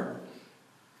return?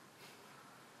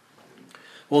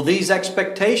 Well, these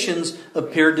expectations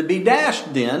appeared to be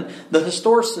dashed then. The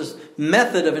historicist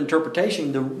method of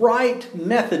interpretation, the right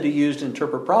method to use to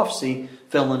interpret prophecy,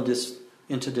 fell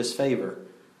into disfavor.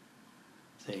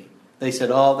 See? They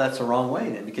said, oh, that's the wrong way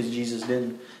then, because Jesus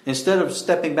didn't. Instead of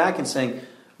stepping back and saying,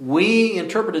 we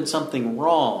interpreted something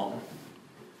wrong,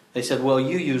 they said, well,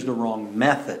 you used the wrong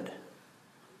method.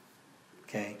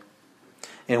 Okay?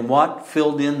 And what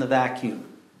filled in the vacuum?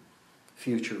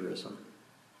 Futurism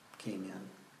came in.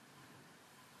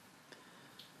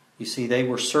 You see, they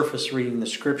were surface reading the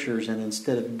Scriptures, and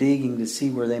instead of digging to see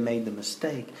where they made the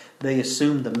mistake, they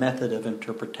assumed the method of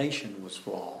interpretation was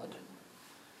flawed.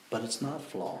 But it's not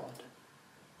flawed,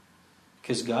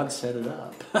 because God set it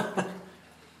up.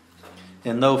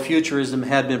 And though futurism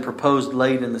had been proposed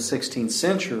late in the 16th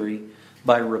century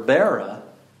by Ribera,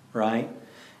 right,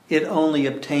 it only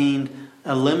obtained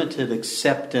a limited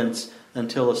acceptance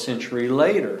until a century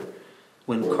later,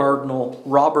 when Cardinal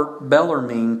Robert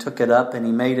Bellarmine took it up and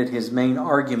he made it his main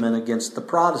argument against the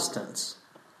Protestants.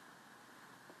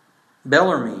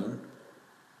 Bellarmine,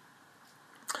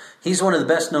 he's one of the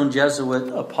best known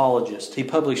Jesuit apologists. He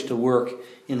published a work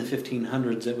in the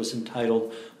 1500s that was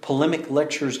entitled Polemic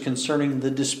Lectures Concerning the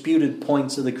Disputed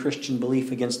Points of the Christian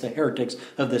Belief Against the Heretics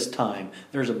of This Time.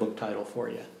 There's a book title for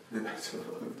you.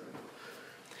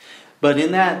 But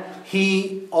in that,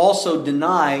 he also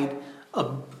denied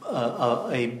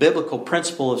a biblical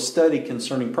principle of study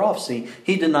concerning prophecy.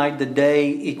 He denied the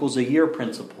day equals a year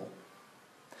principle.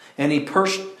 And he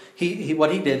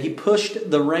what he did, he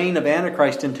pushed the reign of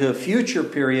Antichrist into a future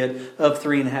period of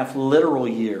 3.5 literal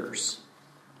years.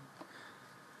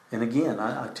 And again,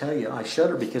 I tell you, I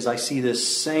shudder because I see this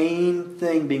same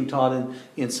thing being taught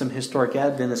in some historic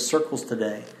Adventist circles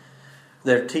today.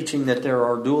 They're teaching that there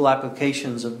are dual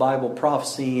applications of Bible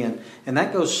prophecy, and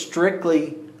that goes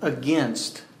strictly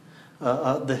against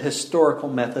the historical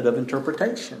method of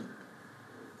interpretation,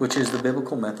 which is the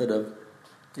biblical method of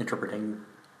interpreting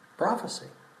prophecy.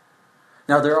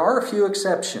 Now, there are a few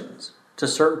exceptions to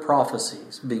certain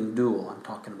prophecies being dual, I'm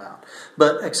talking about.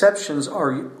 But exceptions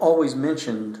are always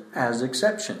mentioned as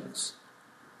exceptions.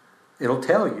 It'll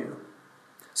tell you.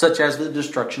 Such as the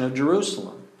destruction of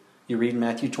Jerusalem. You read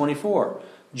Matthew 24.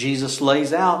 Jesus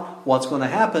lays out what's going to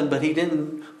happen, but he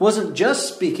wasn't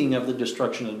just speaking of the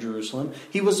destruction of Jerusalem.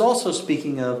 He was also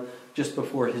speaking of just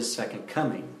before his second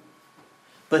coming.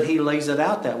 But he lays it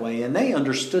out that way, and they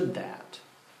understood that.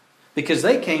 Because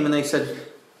they came and they said,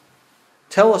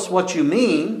 tell us what you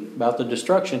mean about the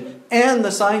destruction and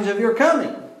the signs of your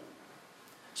coming.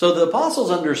 So the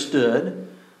apostles understood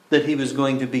that he was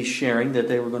going to be sharing, that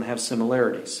they were going to have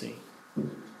similarities, see.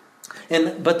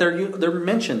 But they're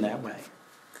mentioned that way.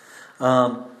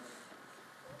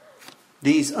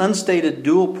 These unstated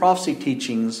dual prophecy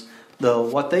teachings, though,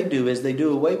 what they do is they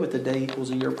do away with the day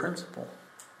equals a year principle.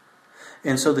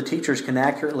 And so the teachers can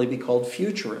accurately be called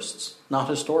futurists, not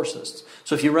historicists.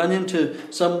 So if you run into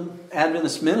some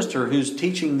Adventist minister who's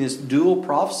teaching this dual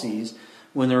prophecies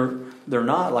when they're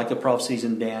not, like the prophecies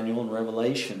in Daniel and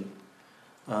Revelation,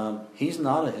 he's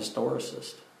not a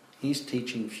historicist. He's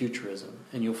teaching futurism.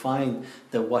 And you'll find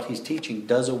that what he's teaching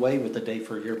does away with the day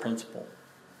for a year principle.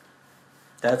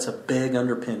 That's a big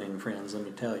underpinning, friends, let me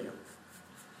tell you.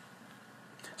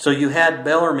 So you had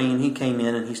Bellarmine, he came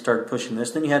in and he started pushing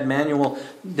this. Then you had Manuel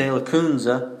de la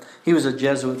Cunza. He was a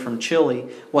Jesuit from Chile.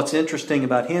 What's interesting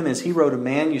about him is he wrote a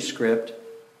manuscript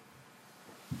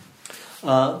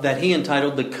that he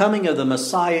entitled The Coming of the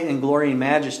Messiah in Glory and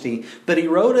Majesty. But he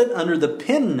wrote it under the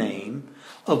pen name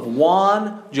of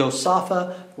Juan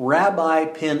Josapha Rabbi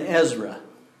Pen Ezra.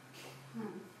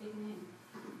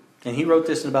 And he wrote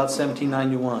this in about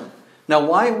 1791. Now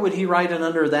why would he write it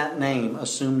under that name,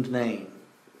 assumed name?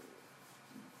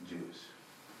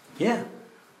 Yeah.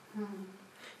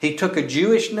 He took a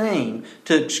Jewish name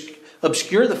to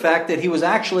obscure the fact that he was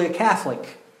actually a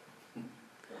Catholic.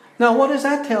 Now, what does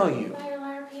that tell you?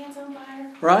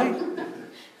 Right?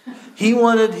 He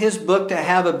wanted his book to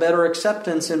have a better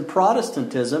acceptance in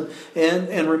Protestantism.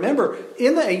 And remember,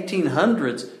 in the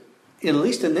 1800s, at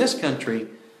least in this country,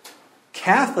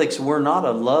 Catholics were not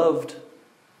a loved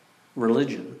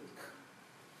religion.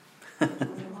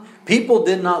 People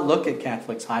did not look at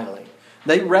Catholics highly.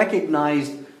 They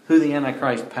recognized who the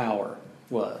Antichrist power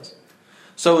was.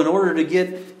 So in order to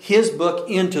get his book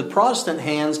into Protestant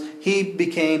hands, he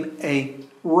became a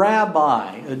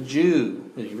rabbi, a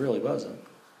Jew. But he really wasn't.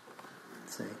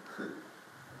 See.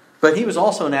 But he was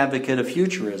also an advocate of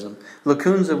futurism.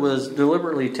 Lacunza was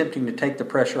deliberately attempting to take the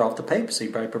pressure off the papacy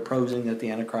by proposing that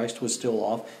the Antichrist was still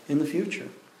off in the future.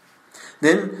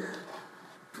 Then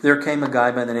there came a guy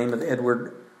by the name of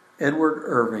Edward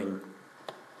Irving.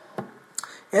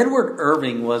 Edward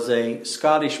Irving was a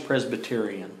Scottish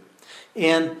Presbyterian.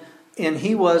 And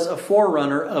he was a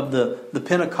forerunner of the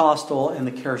Pentecostal and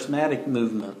the Charismatic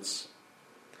movements.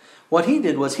 What he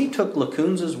did was he took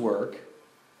Lacunza's work,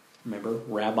 remember,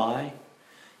 rabbi?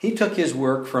 He took his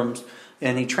work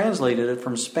and he translated it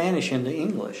from Spanish into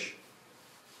English.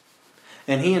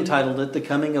 And he entitled it The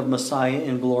Coming of Messiah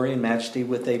in Glory and Majesty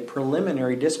with a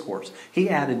Preliminary Discourse. He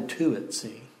added to it,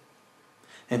 see.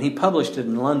 And he published it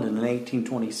in London in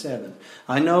 1827.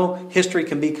 I know history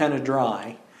can be kind of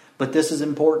dry, but this is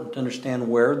important to understand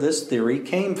where this theory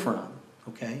came from.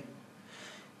 Okay?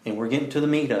 And we're getting to the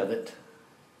meat of it.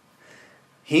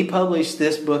 He published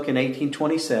this book in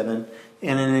 1827,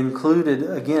 and it included,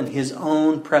 again, his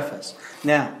own preface.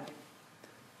 Now,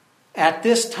 at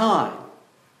this time,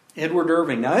 Edward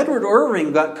Irving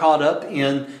got caught up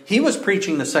he was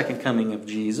preaching the second coming of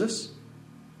Jesus.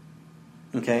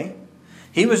 Okay?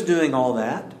 He was doing all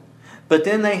that. But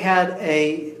then they had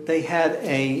a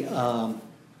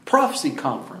prophecy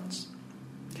conference.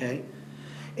 Okay?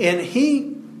 And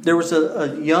there was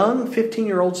a young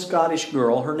 15-year-old Scottish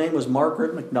girl. Her name was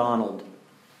Margaret MacDonald.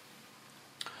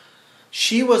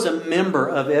 She was a member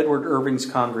of Edward Irving's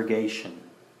congregation.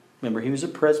 Remember, he was a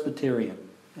Presbyterian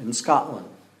in Scotland.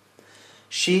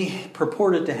 She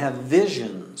purported to have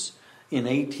visions in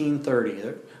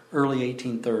 1830, early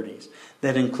 1830s,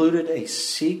 that included a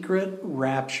secret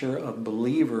rapture of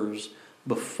believers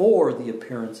before the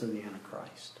appearance of the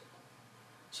Antichrist.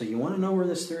 So you want to know where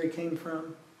this theory came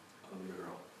from?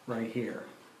 right here.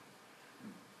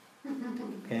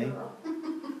 Okay?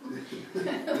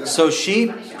 So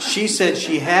she said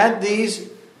she had these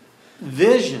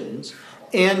visions,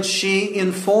 and she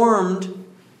informed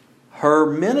her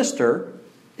minister,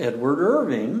 Edward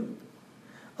Irving,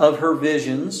 of her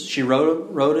visions. She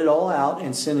wrote it all out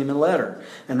and sent him a letter.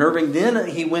 And Irving then,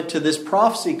 he went to this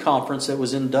prophecy conference that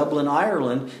was in Dublin,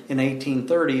 Ireland in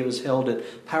 1830. It was held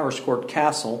at Powerscourt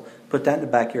Castle. Put that in the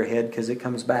back of your head because it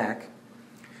comes back.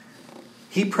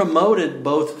 He promoted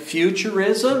both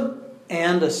futurism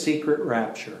and a secret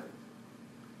rapture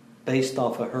based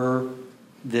off of her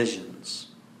visions.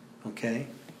 Okay?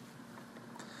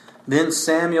 Then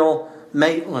Samuel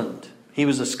Maitland. He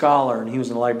was a scholar and he was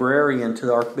a librarian to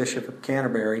the Archbishop of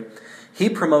Canterbury. He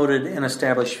promoted and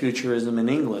established futurism in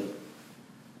England.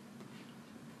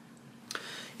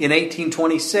 In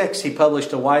 1826, he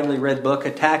published a widely read book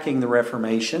attacking the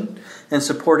Reformation and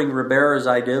supporting Ribera's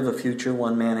idea of a future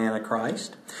one-man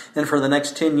Antichrist. And for the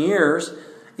next 10 years,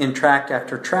 in tract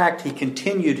after tract, he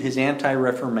continued his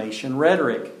anti-Reformation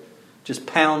rhetoric, just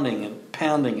pounding it,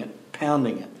 pounding it,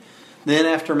 pounding it. Then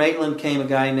after Maitland came a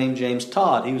guy named James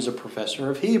Todd. He was a professor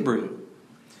of Hebrew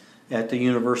at the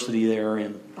university there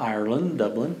in Ireland,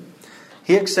 Dublin.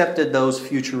 He accepted those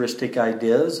futuristic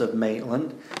ideas of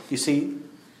Maitland. You see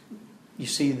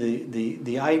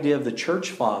the idea of the church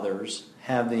fathers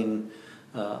having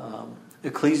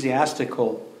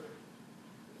ecclesiastical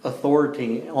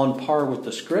authority on par with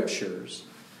the scriptures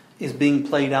is being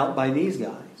played out by these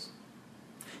guys.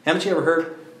 Haven't you ever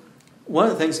heard? One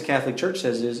of the things the Catholic Church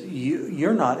says is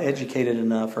you're not educated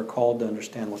enough or called to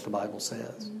understand what the Bible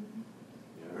says.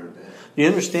 You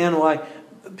understand why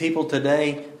people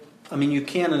today, you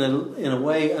can in a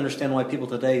way understand why people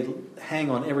today hang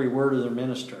on every word of their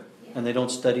minister and they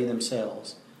don't study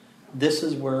themselves. This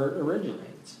is where it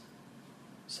originates.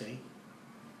 See?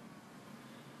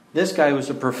 This guy was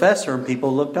a professor and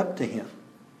people looked up to him.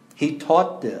 He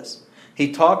taught this.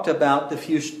 He talked about the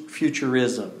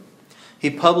futurism. He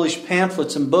published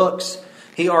pamphlets and books.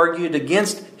 He argued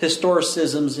against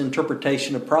historicism's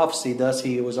interpretation of prophecy. Thus,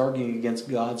 he was arguing against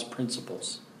God's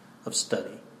principles of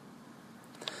study.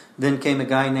 Then came a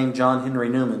guy named John Henry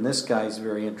Newman. This guy is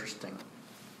very interesting.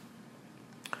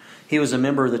 He was a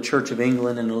member of the Church of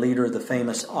England and a leader of the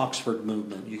famous Oxford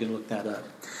movement. You can look that up.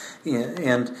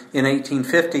 And in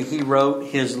 1850, he wrote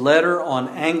his letter on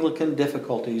Anglican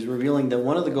difficulties, revealing that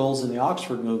one of the goals in the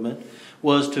Oxford movement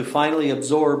was to finally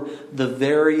absorb the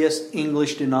various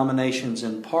English denominations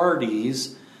and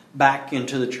parties back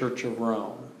into the Church of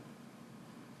Rome.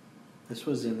 This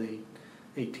was in the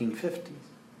 1850s.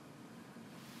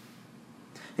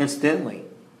 Incidentally,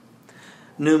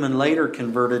 Newman later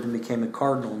converted and became a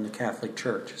cardinal in the Catholic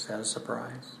Church. Is that a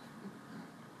surprise?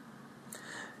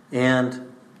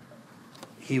 And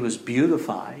he was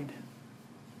beatified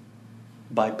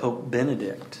by Pope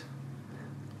Benedict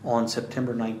on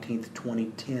September 19th,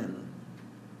 2010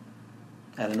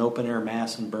 at an open-air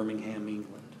mass in Birmingham,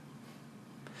 England.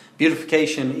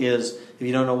 Beatification is, if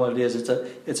you don't know what it is,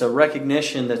 it's a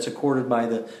recognition that's accorded by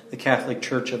the Catholic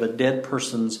Church of a dead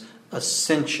person's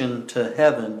ascension to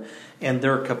heaven and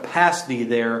their capacity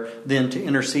there then to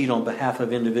intercede on behalf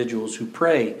of individuals who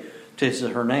pray to his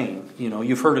or her name.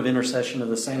 You've heard of intercession of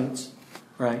the saints,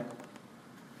 right?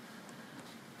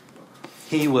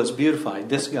 He was beatified,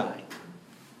 this guy.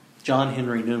 John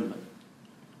Henry Newman.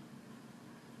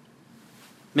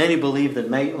 Many believe that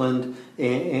Maitland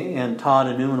and Todd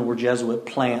and Newman were Jesuit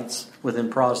plants within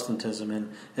Protestantism,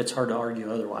 and it's hard to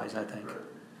argue otherwise, I think,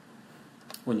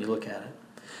 when you look at it.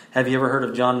 Have you ever heard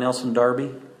of John Nelson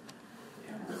Darby?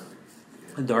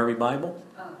 The Darby Bible?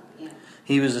 Oh, yeah.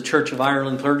 He was a Church of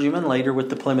Ireland clergyman, later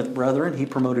with the Plymouth Brethren. He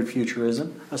promoted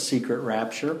futurism, a secret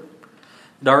rapture.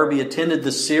 Darby attended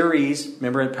the series,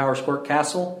 remember at Powerscourt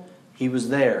Castle? He was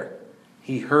there.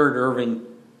 He heard Irving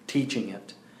teaching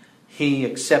it. He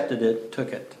accepted it,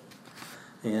 took it.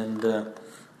 And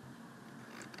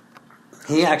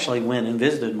he actually went and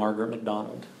visited Margaret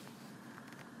MacDonald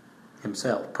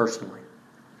himself, personally.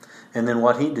 And then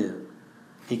what he do?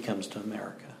 He comes to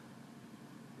America.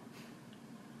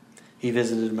 He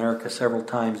visited America several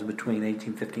times between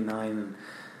 1859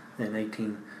 and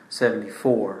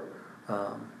 1874.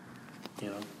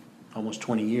 Almost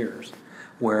 20 years,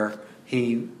 where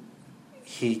he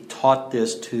taught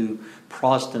this to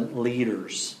Protestant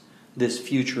leaders, this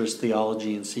futurist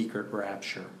theology and secret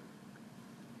rapture.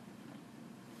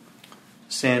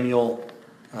 Samuel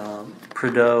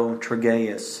Prideaux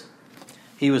Tregelles,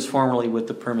 he was formerly with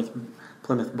the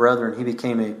Plymouth Brethren. He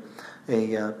became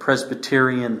a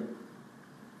Presbyterian.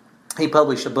 He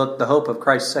published a book, The Hope of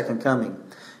Christ's Second Coming.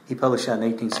 He published that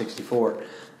in 1864.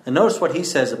 And notice what he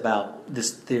says about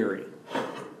this theory.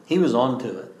 He was onto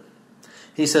it.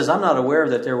 He says, I'm not aware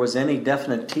that there was any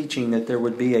definite teaching that there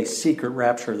would be a secret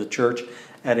rapture of the church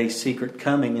at a secret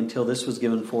coming until this was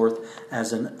given forth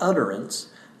as an utterance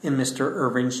in Mr.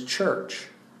 Irving's church,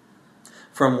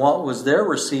 from what was there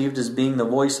received as being the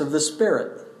voice of the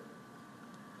Spirit.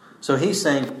 So he's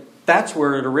saying that's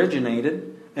where it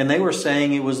originated, and they were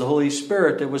saying it was the Holy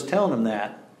Spirit that was telling them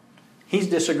that. He's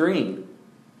disagreeing.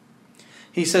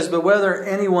 He says, but whether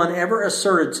anyone ever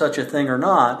asserted such a thing or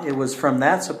not, it was from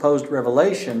that supposed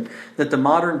revelation that the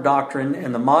modern doctrine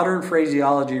and the modern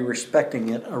phraseology respecting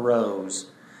it arose.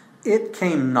 It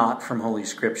came not from Holy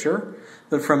Scripture,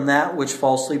 but from that which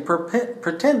falsely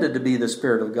pretended to be the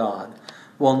Spirit of God,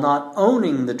 while not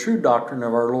owning the true doctrine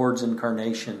of our Lord's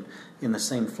incarnation in the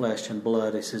same flesh and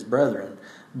blood as his brethren,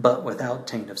 but without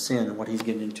taint of sin. And what he's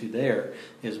getting into there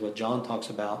is what John talks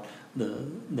about,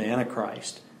 the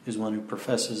Antichrist is one who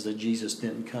professes that Jesus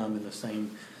didn't come in the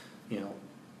same,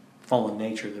 fallen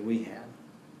nature that we had,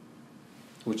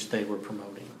 which they were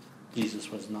promoting.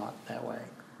 Jesus was not that way.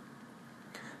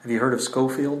 Have you heard of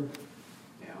Scofield?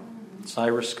 Yeah.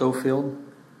 Cyrus Scofield?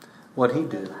 What'd he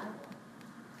do?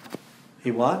 He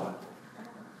what?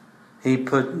 He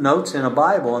put notes in a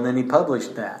Bible and then he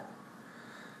published that.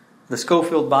 The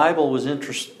Scofield Bible was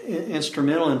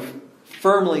instrumental in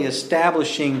firmly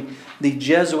establishing the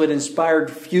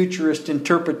Jesuit-inspired futurist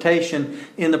interpretation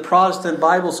in the Protestant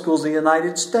Bible schools of the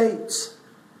United States.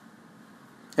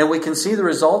 And we can see the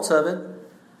results of it.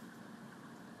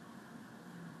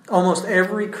 Almost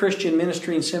every Christian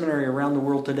ministry and seminary around the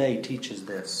world today teaches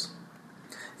this.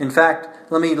 In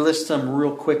fact, let me list some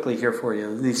real quickly here for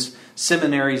you. These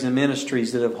seminaries and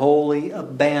ministries that have wholly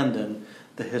abandoned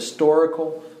the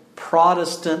historical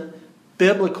Protestant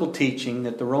biblical teaching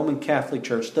that the Roman Catholic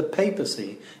Church, the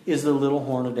papacy, is the little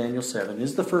horn of Daniel 7,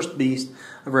 is the first beast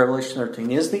of Revelation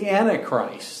 13, is the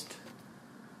Antichrist.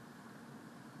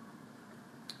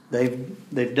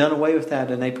 They've done away with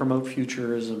that and they promote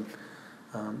futurism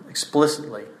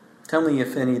explicitly. Tell me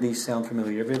if any of these sound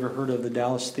familiar. Have you ever heard of the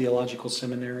Dallas Theological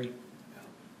Seminary?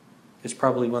 It's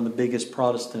probably one of the biggest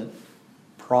Protestant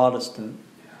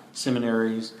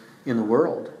seminaries in the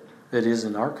world. That is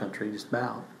in our country, just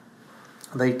about.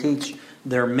 They teach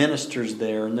their ministers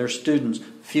there and their students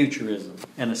futurism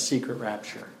and a secret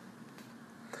rapture.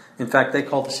 In fact, they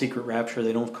call it the secret rapture.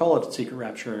 They don't call it the secret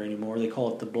rapture anymore. They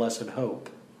call it the blessed hope.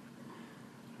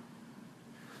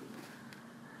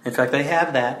 In fact, they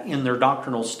have that in their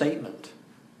doctrinal statement,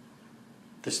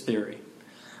 this theory.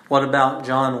 What about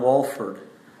John Walford?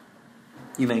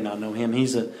 You may not know him.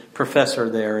 He's a professor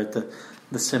there at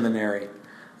the seminary.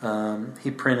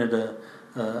 He printed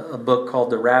a book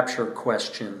called The Rapture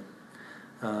Question.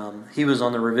 He was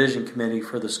on the revision committee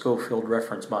for the Scofield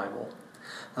Reference Bible.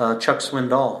 Chuck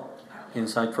Swindoll,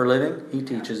 Insight for Living, he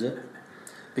teaches it.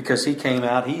 Because he came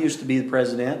out, he used to be the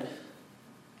president,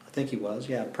 I think he was,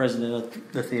 president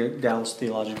of the Dallas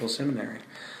Theological Seminary.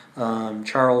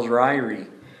 Charles Ryrie,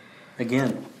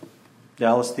 again,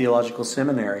 Dallas Theological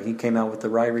Seminary, he came out with the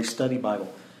Ryrie Study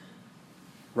Bible.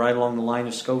 Right along the line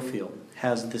of Scofield,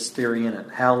 has this theory in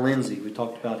it. Hal Lindsey, we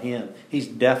talked about him. He's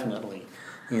definitely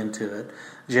into it.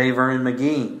 J. Vernon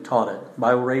McGee taught it.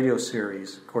 Bible radio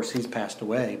series. Of course, he's passed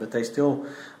away, but they still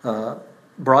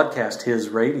broadcast his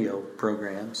radio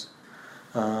programs.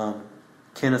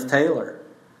 Kenneth Taylor.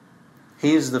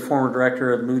 He's the former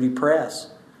director of Moody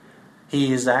Press.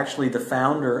 He is actually the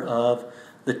founder of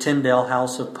the Tyndale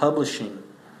House of Publishing.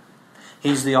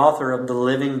 He's the author of the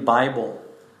Living Bible.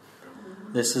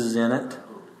 This is in it.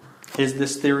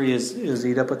 This theory is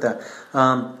eat up with that.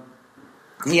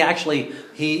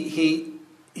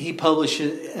 He published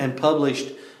Tim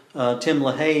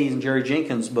LaHaye and Jerry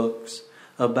Jenkins' books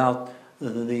about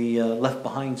the Left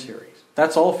Behind series.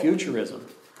 That's all futurism.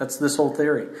 That's this whole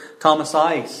theory. Thomas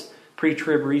Ice,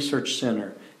 Pre-Trib Research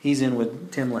Center. He's in with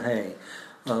Tim LaHaye.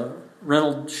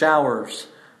 Reynold Showers,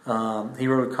 he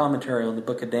wrote a commentary on the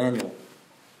book of Daniel,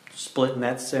 splitting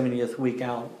that 70th week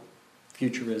out.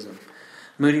 Futurism.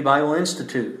 Moody Bible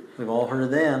Institute. We've all heard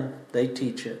of them. They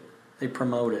teach it. They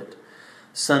promote it.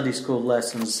 Sunday school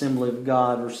lessons, Assembly of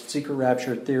God, or secret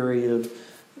rapture theory of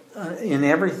in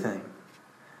everything.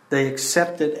 They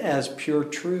accept it as pure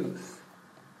truth.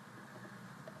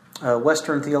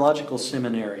 Western Theological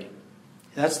Seminary.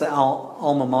 That's the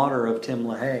alma mater of Tim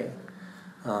LaHaye.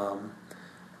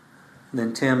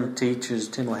 Then Tim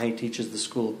LaHaye teaches the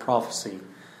School of Prophecy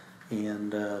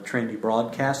and Trinity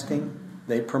Broadcasting.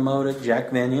 They promote it.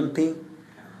 Jack Van Impe,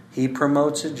 he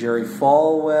promotes it. Jerry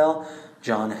Falwell,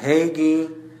 John Hagee.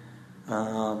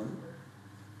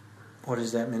 What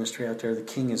is that ministry out there? The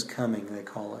King is Coming, they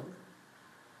call it.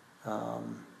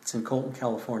 It's in Colton,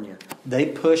 California. They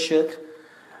push it.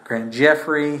 Grant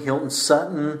Jeffrey, Hilton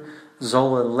Sutton,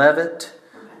 Zola Levitt,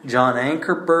 John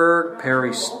Ankerberg,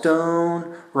 Perry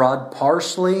Stone, Rod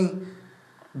Parsley,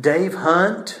 Dave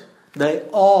Hunt. They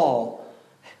all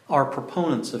are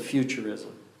proponents of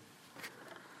futurism.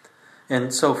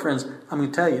 And so, friends, I'm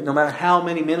going to tell you, no matter how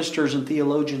many ministers and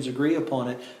theologians agree upon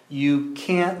it, you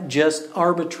can't just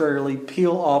arbitrarily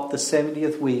peel off the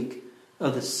 70th week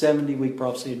of the 70-week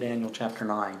prophecy of Daniel chapter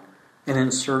 9 and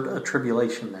insert a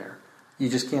tribulation there. You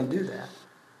just can't do that.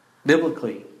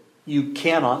 Biblically, you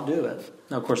cannot do it.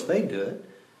 Now, of course, they do it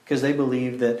because they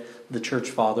believe that the church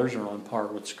fathers are on par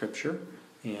with Scripture.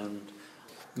 And,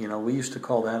 we used to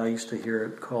call that, I used to hear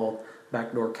it called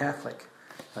backdoor Catholic.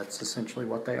 That's essentially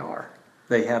what they are.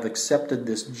 They have accepted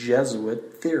this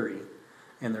Jesuit theory,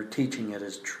 and they're teaching it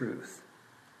as truth.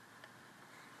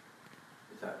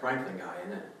 It's that Franklin guy,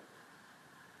 isn't it?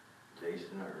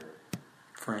 Jason or...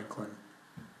 Franklin.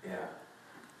 Yeah,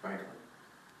 Franklin.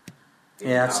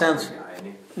 Yeah,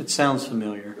 it sounds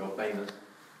familiar. Real famous.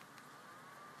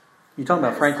 You talking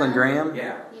about Franklin Graham?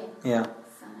 Yeah. Yeah.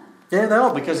 Yeah, they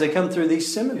are, because they come through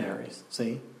these seminaries,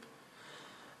 see?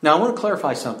 Now, I want to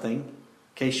clarify something, in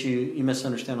case you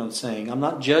misunderstand what I'm saying. I'm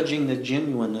not judging the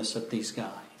genuineness of these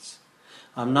guys.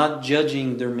 I'm not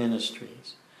judging their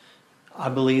ministries. I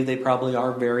believe they probably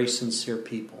are very sincere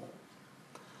people.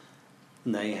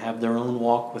 And they have their own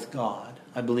walk with God.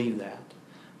 I believe that.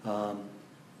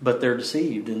 But they're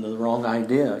deceived into the wrong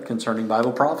idea concerning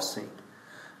Bible prophecy.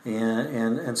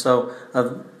 And so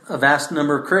a vast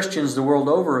number of Christians the world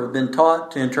over have been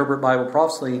taught to interpret Bible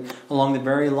prophecy along the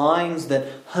very lines that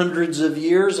hundreds of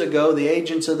years ago the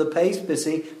agents of the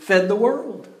papacy fed the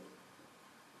world.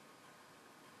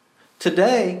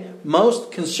 Today,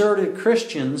 most conservative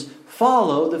Christians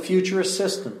follow the futurist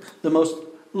system. The most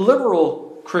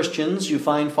liberal Christians you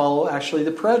find follow actually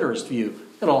the preterist view.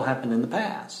 It all happened in the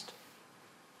past.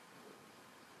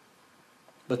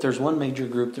 But there's one major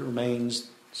group that remains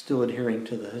still adhering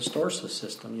to the historicist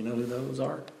system. You know who those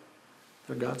are?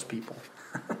 They're God's people.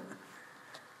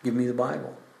 Give me the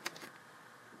Bible.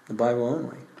 The Bible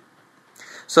only.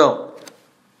 So,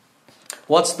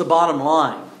 what's the bottom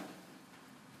line?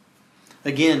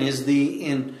 Again, is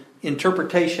the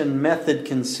interpretation method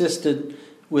consistent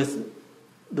with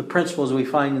the principles we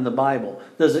find in the Bible?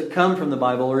 Does it come from the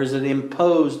Bible, or is it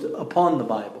imposed upon the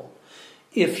Bible?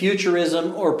 If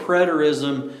futurism or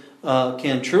preterism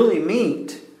can truly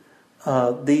meet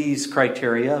these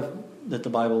criteria that the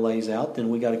Bible lays out, then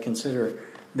we got to consider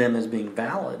them as being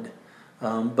valid.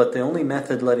 But the only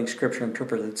method letting Scripture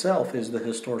interpret itself is the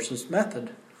historicist method.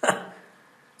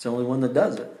 It's the only one that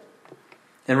does it.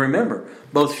 And remember,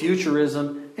 both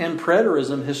futurism and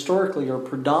preterism historically are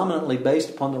predominantly based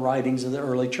upon the writings of the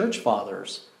early church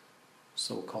fathers,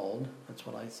 so-called, that's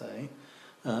what I say,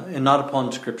 and not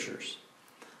upon Scriptures.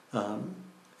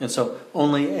 And so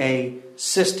only a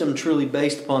system truly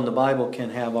based upon the Bible can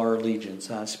have our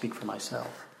allegiance. I speak for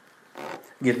myself.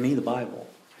 Give me the Bible.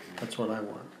 That's what I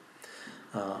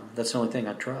want. That's the only thing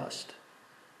I trust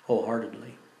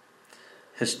wholeheartedly.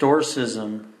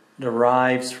 Historicism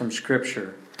derives from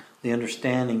Scripture the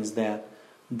understandings that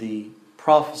the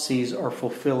prophecies are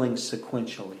fulfilling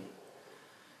sequentially.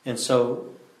 And so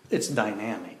it's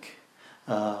dynamic.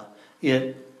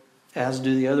 It, as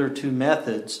do the other two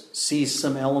methods, sees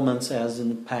some elements as in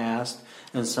the past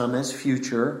and some as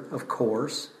future, of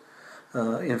course,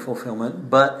 in fulfillment.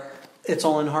 But it's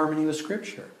all in harmony with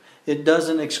Scripture. It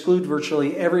doesn't exclude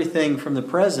virtually everything from the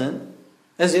present,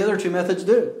 as the other two methods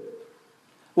do.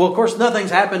 Well, of course,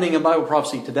 nothing's happening in Bible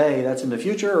prophecy today. That's in the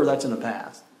future or that's in the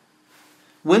past.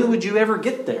 When would you ever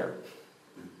get there?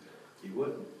 You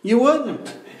wouldn't. You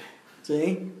wouldn't.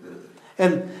 See?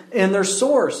 And their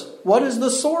source. What is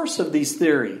the source of these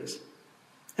theories?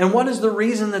 And what is the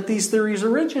reason that these theories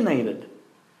originated?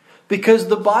 Because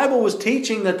the Bible was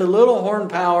teaching that the little horn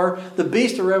power, the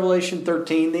beast of Revelation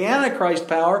 13, the Antichrist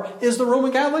power, is the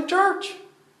Roman Catholic Church.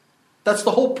 That's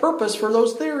the whole purpose for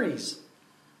those theories.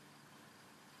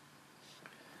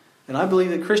 And I believe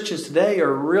that Christians today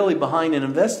are really behind in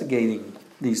investigating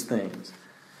these things.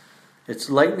 It's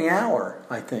late in the hour,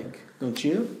 I think. Don't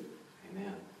you?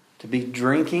 Amen. To be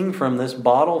drinking from this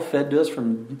bottle fed to us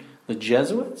from the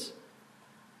Jesuits.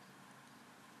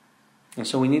 And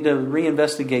so we need to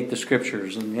reinvestigate the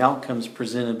Scriptures and the outcomes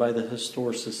presented by the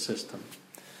historicist system.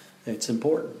 It's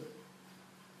important.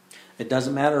 It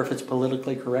doesn't matter if it's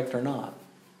politically correct or not,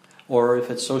 or if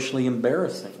it's socially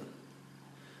embarrassing.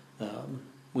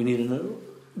 We need to know.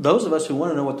 Those of us who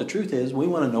want to know what the truth is, we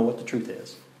want to know what the truth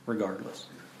is, regardless.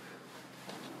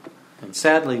 And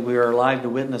sadly, we are alive to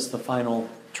witness the final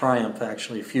triumph,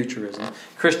 actually, futurism.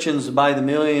 Christians by the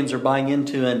millions are buying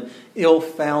into an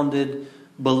ill-founded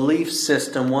belief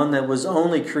system, one that was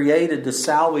only created to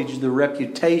salvage the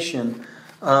reputation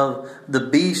of the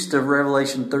beast of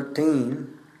Revelation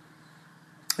 13.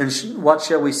 And what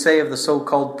shall we say of the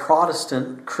so-called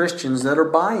Protestant Christians that are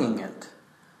buying it?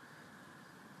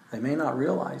 They may not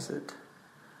realize it,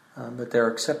 but they're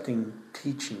accepting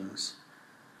teachings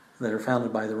that are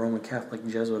founded by the Roman Catholic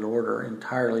Jesuit order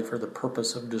entirely for the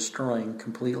purpose of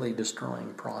completely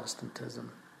destroying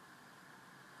Protestantism.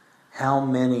 How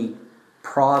many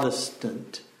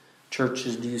Protestant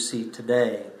churches do you see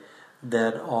today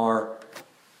that are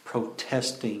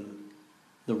protesting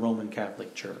the Roman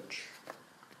Catholic Church?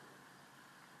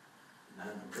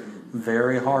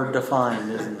 Very hard to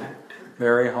find, isn't it?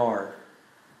 Very hard.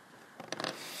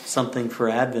 Something for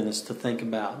Adventists to think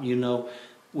about. You know,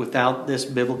 without this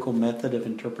biblical method of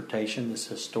interpretation, this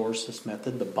historicist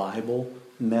method, the Bible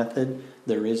method,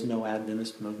 there is no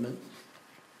Adventist movement.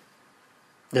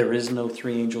 There is no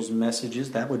three angels'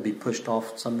 messages. That would be pushed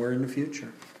off somewhere in the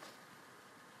future.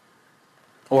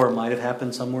 Or it might have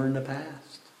happened somewhere in the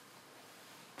past.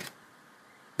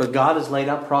 But God has laid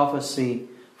out prophecy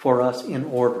for us in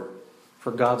order.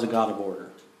 For God's a God of order.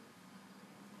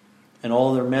 And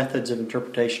all their methods of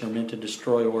interpretation are meant to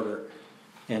destroy order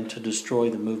and to destroy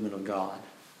the movement of God,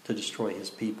 to destroy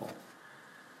His people.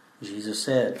 Jesus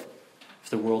said, if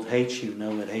the world hates you,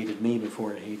 know it hated me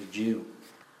before it hated you.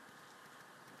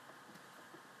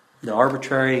 The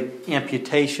arbitrary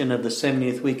amputation of the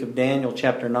 70th week of Daniel,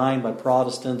 chapter 9, by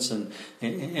Protestants and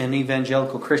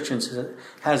evangelical Christians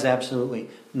has absolutely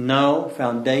no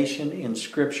foundation in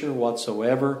Scripture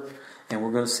whatsoever. And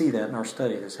we're going to see that in our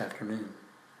study this afternoon.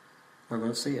 We're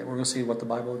going to see it. We're going to see what the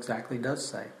Bible exactly does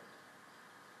say.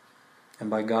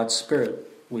 And by God's Spirit,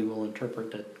 we will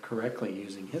interpret it correctly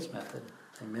using His method.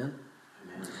 Amen?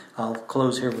 Amen. I'll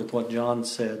close here with what John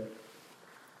said.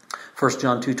 1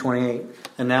 John 2:28.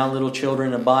 And now, little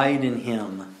children, abide in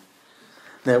Him,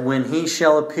 that when He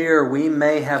shall appear, we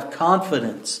may have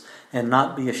confidence and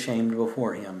not be ashamed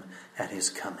before Him at His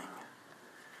coming.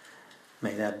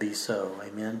 May that be so.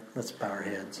 Amen. Let's bow our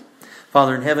heads.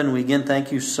 Father in heaven, we again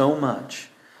thank You so much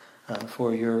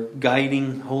for Your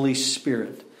guiding Holy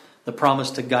Spirit, the promise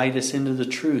to guide us into the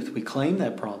truth. We claim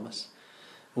that promise.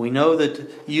 We know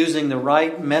that using the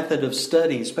right method of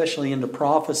study, especially into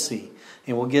prophecy,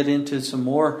 and we'll get into some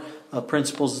more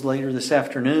principles later this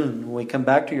afternoon when we come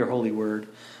back to Your holy word,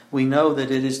 we know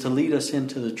that it is to lead us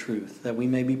into the truth, that we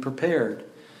may be prepared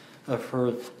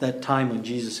for that time when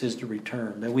Jesus is to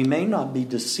return, that we may not be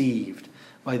deceived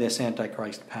by this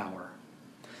Antichrist power.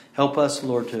 Help us,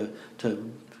 Lord,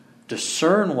 to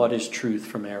discern what is truth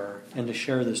from error and to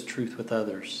share this truth with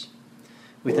others.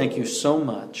 We thank You so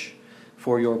much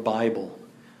for Your Bible.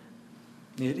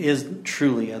 It is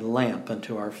truly a lamp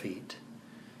unto our feet.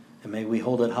 And may we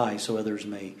hold it high so others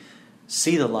may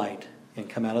see the light and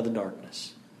come out of the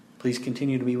darkness. Please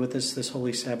continue to be with us this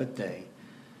holy Sabbath day.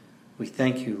 We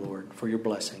thank You, Lord, for Your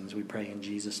blessings. We pray in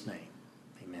Jesus' name.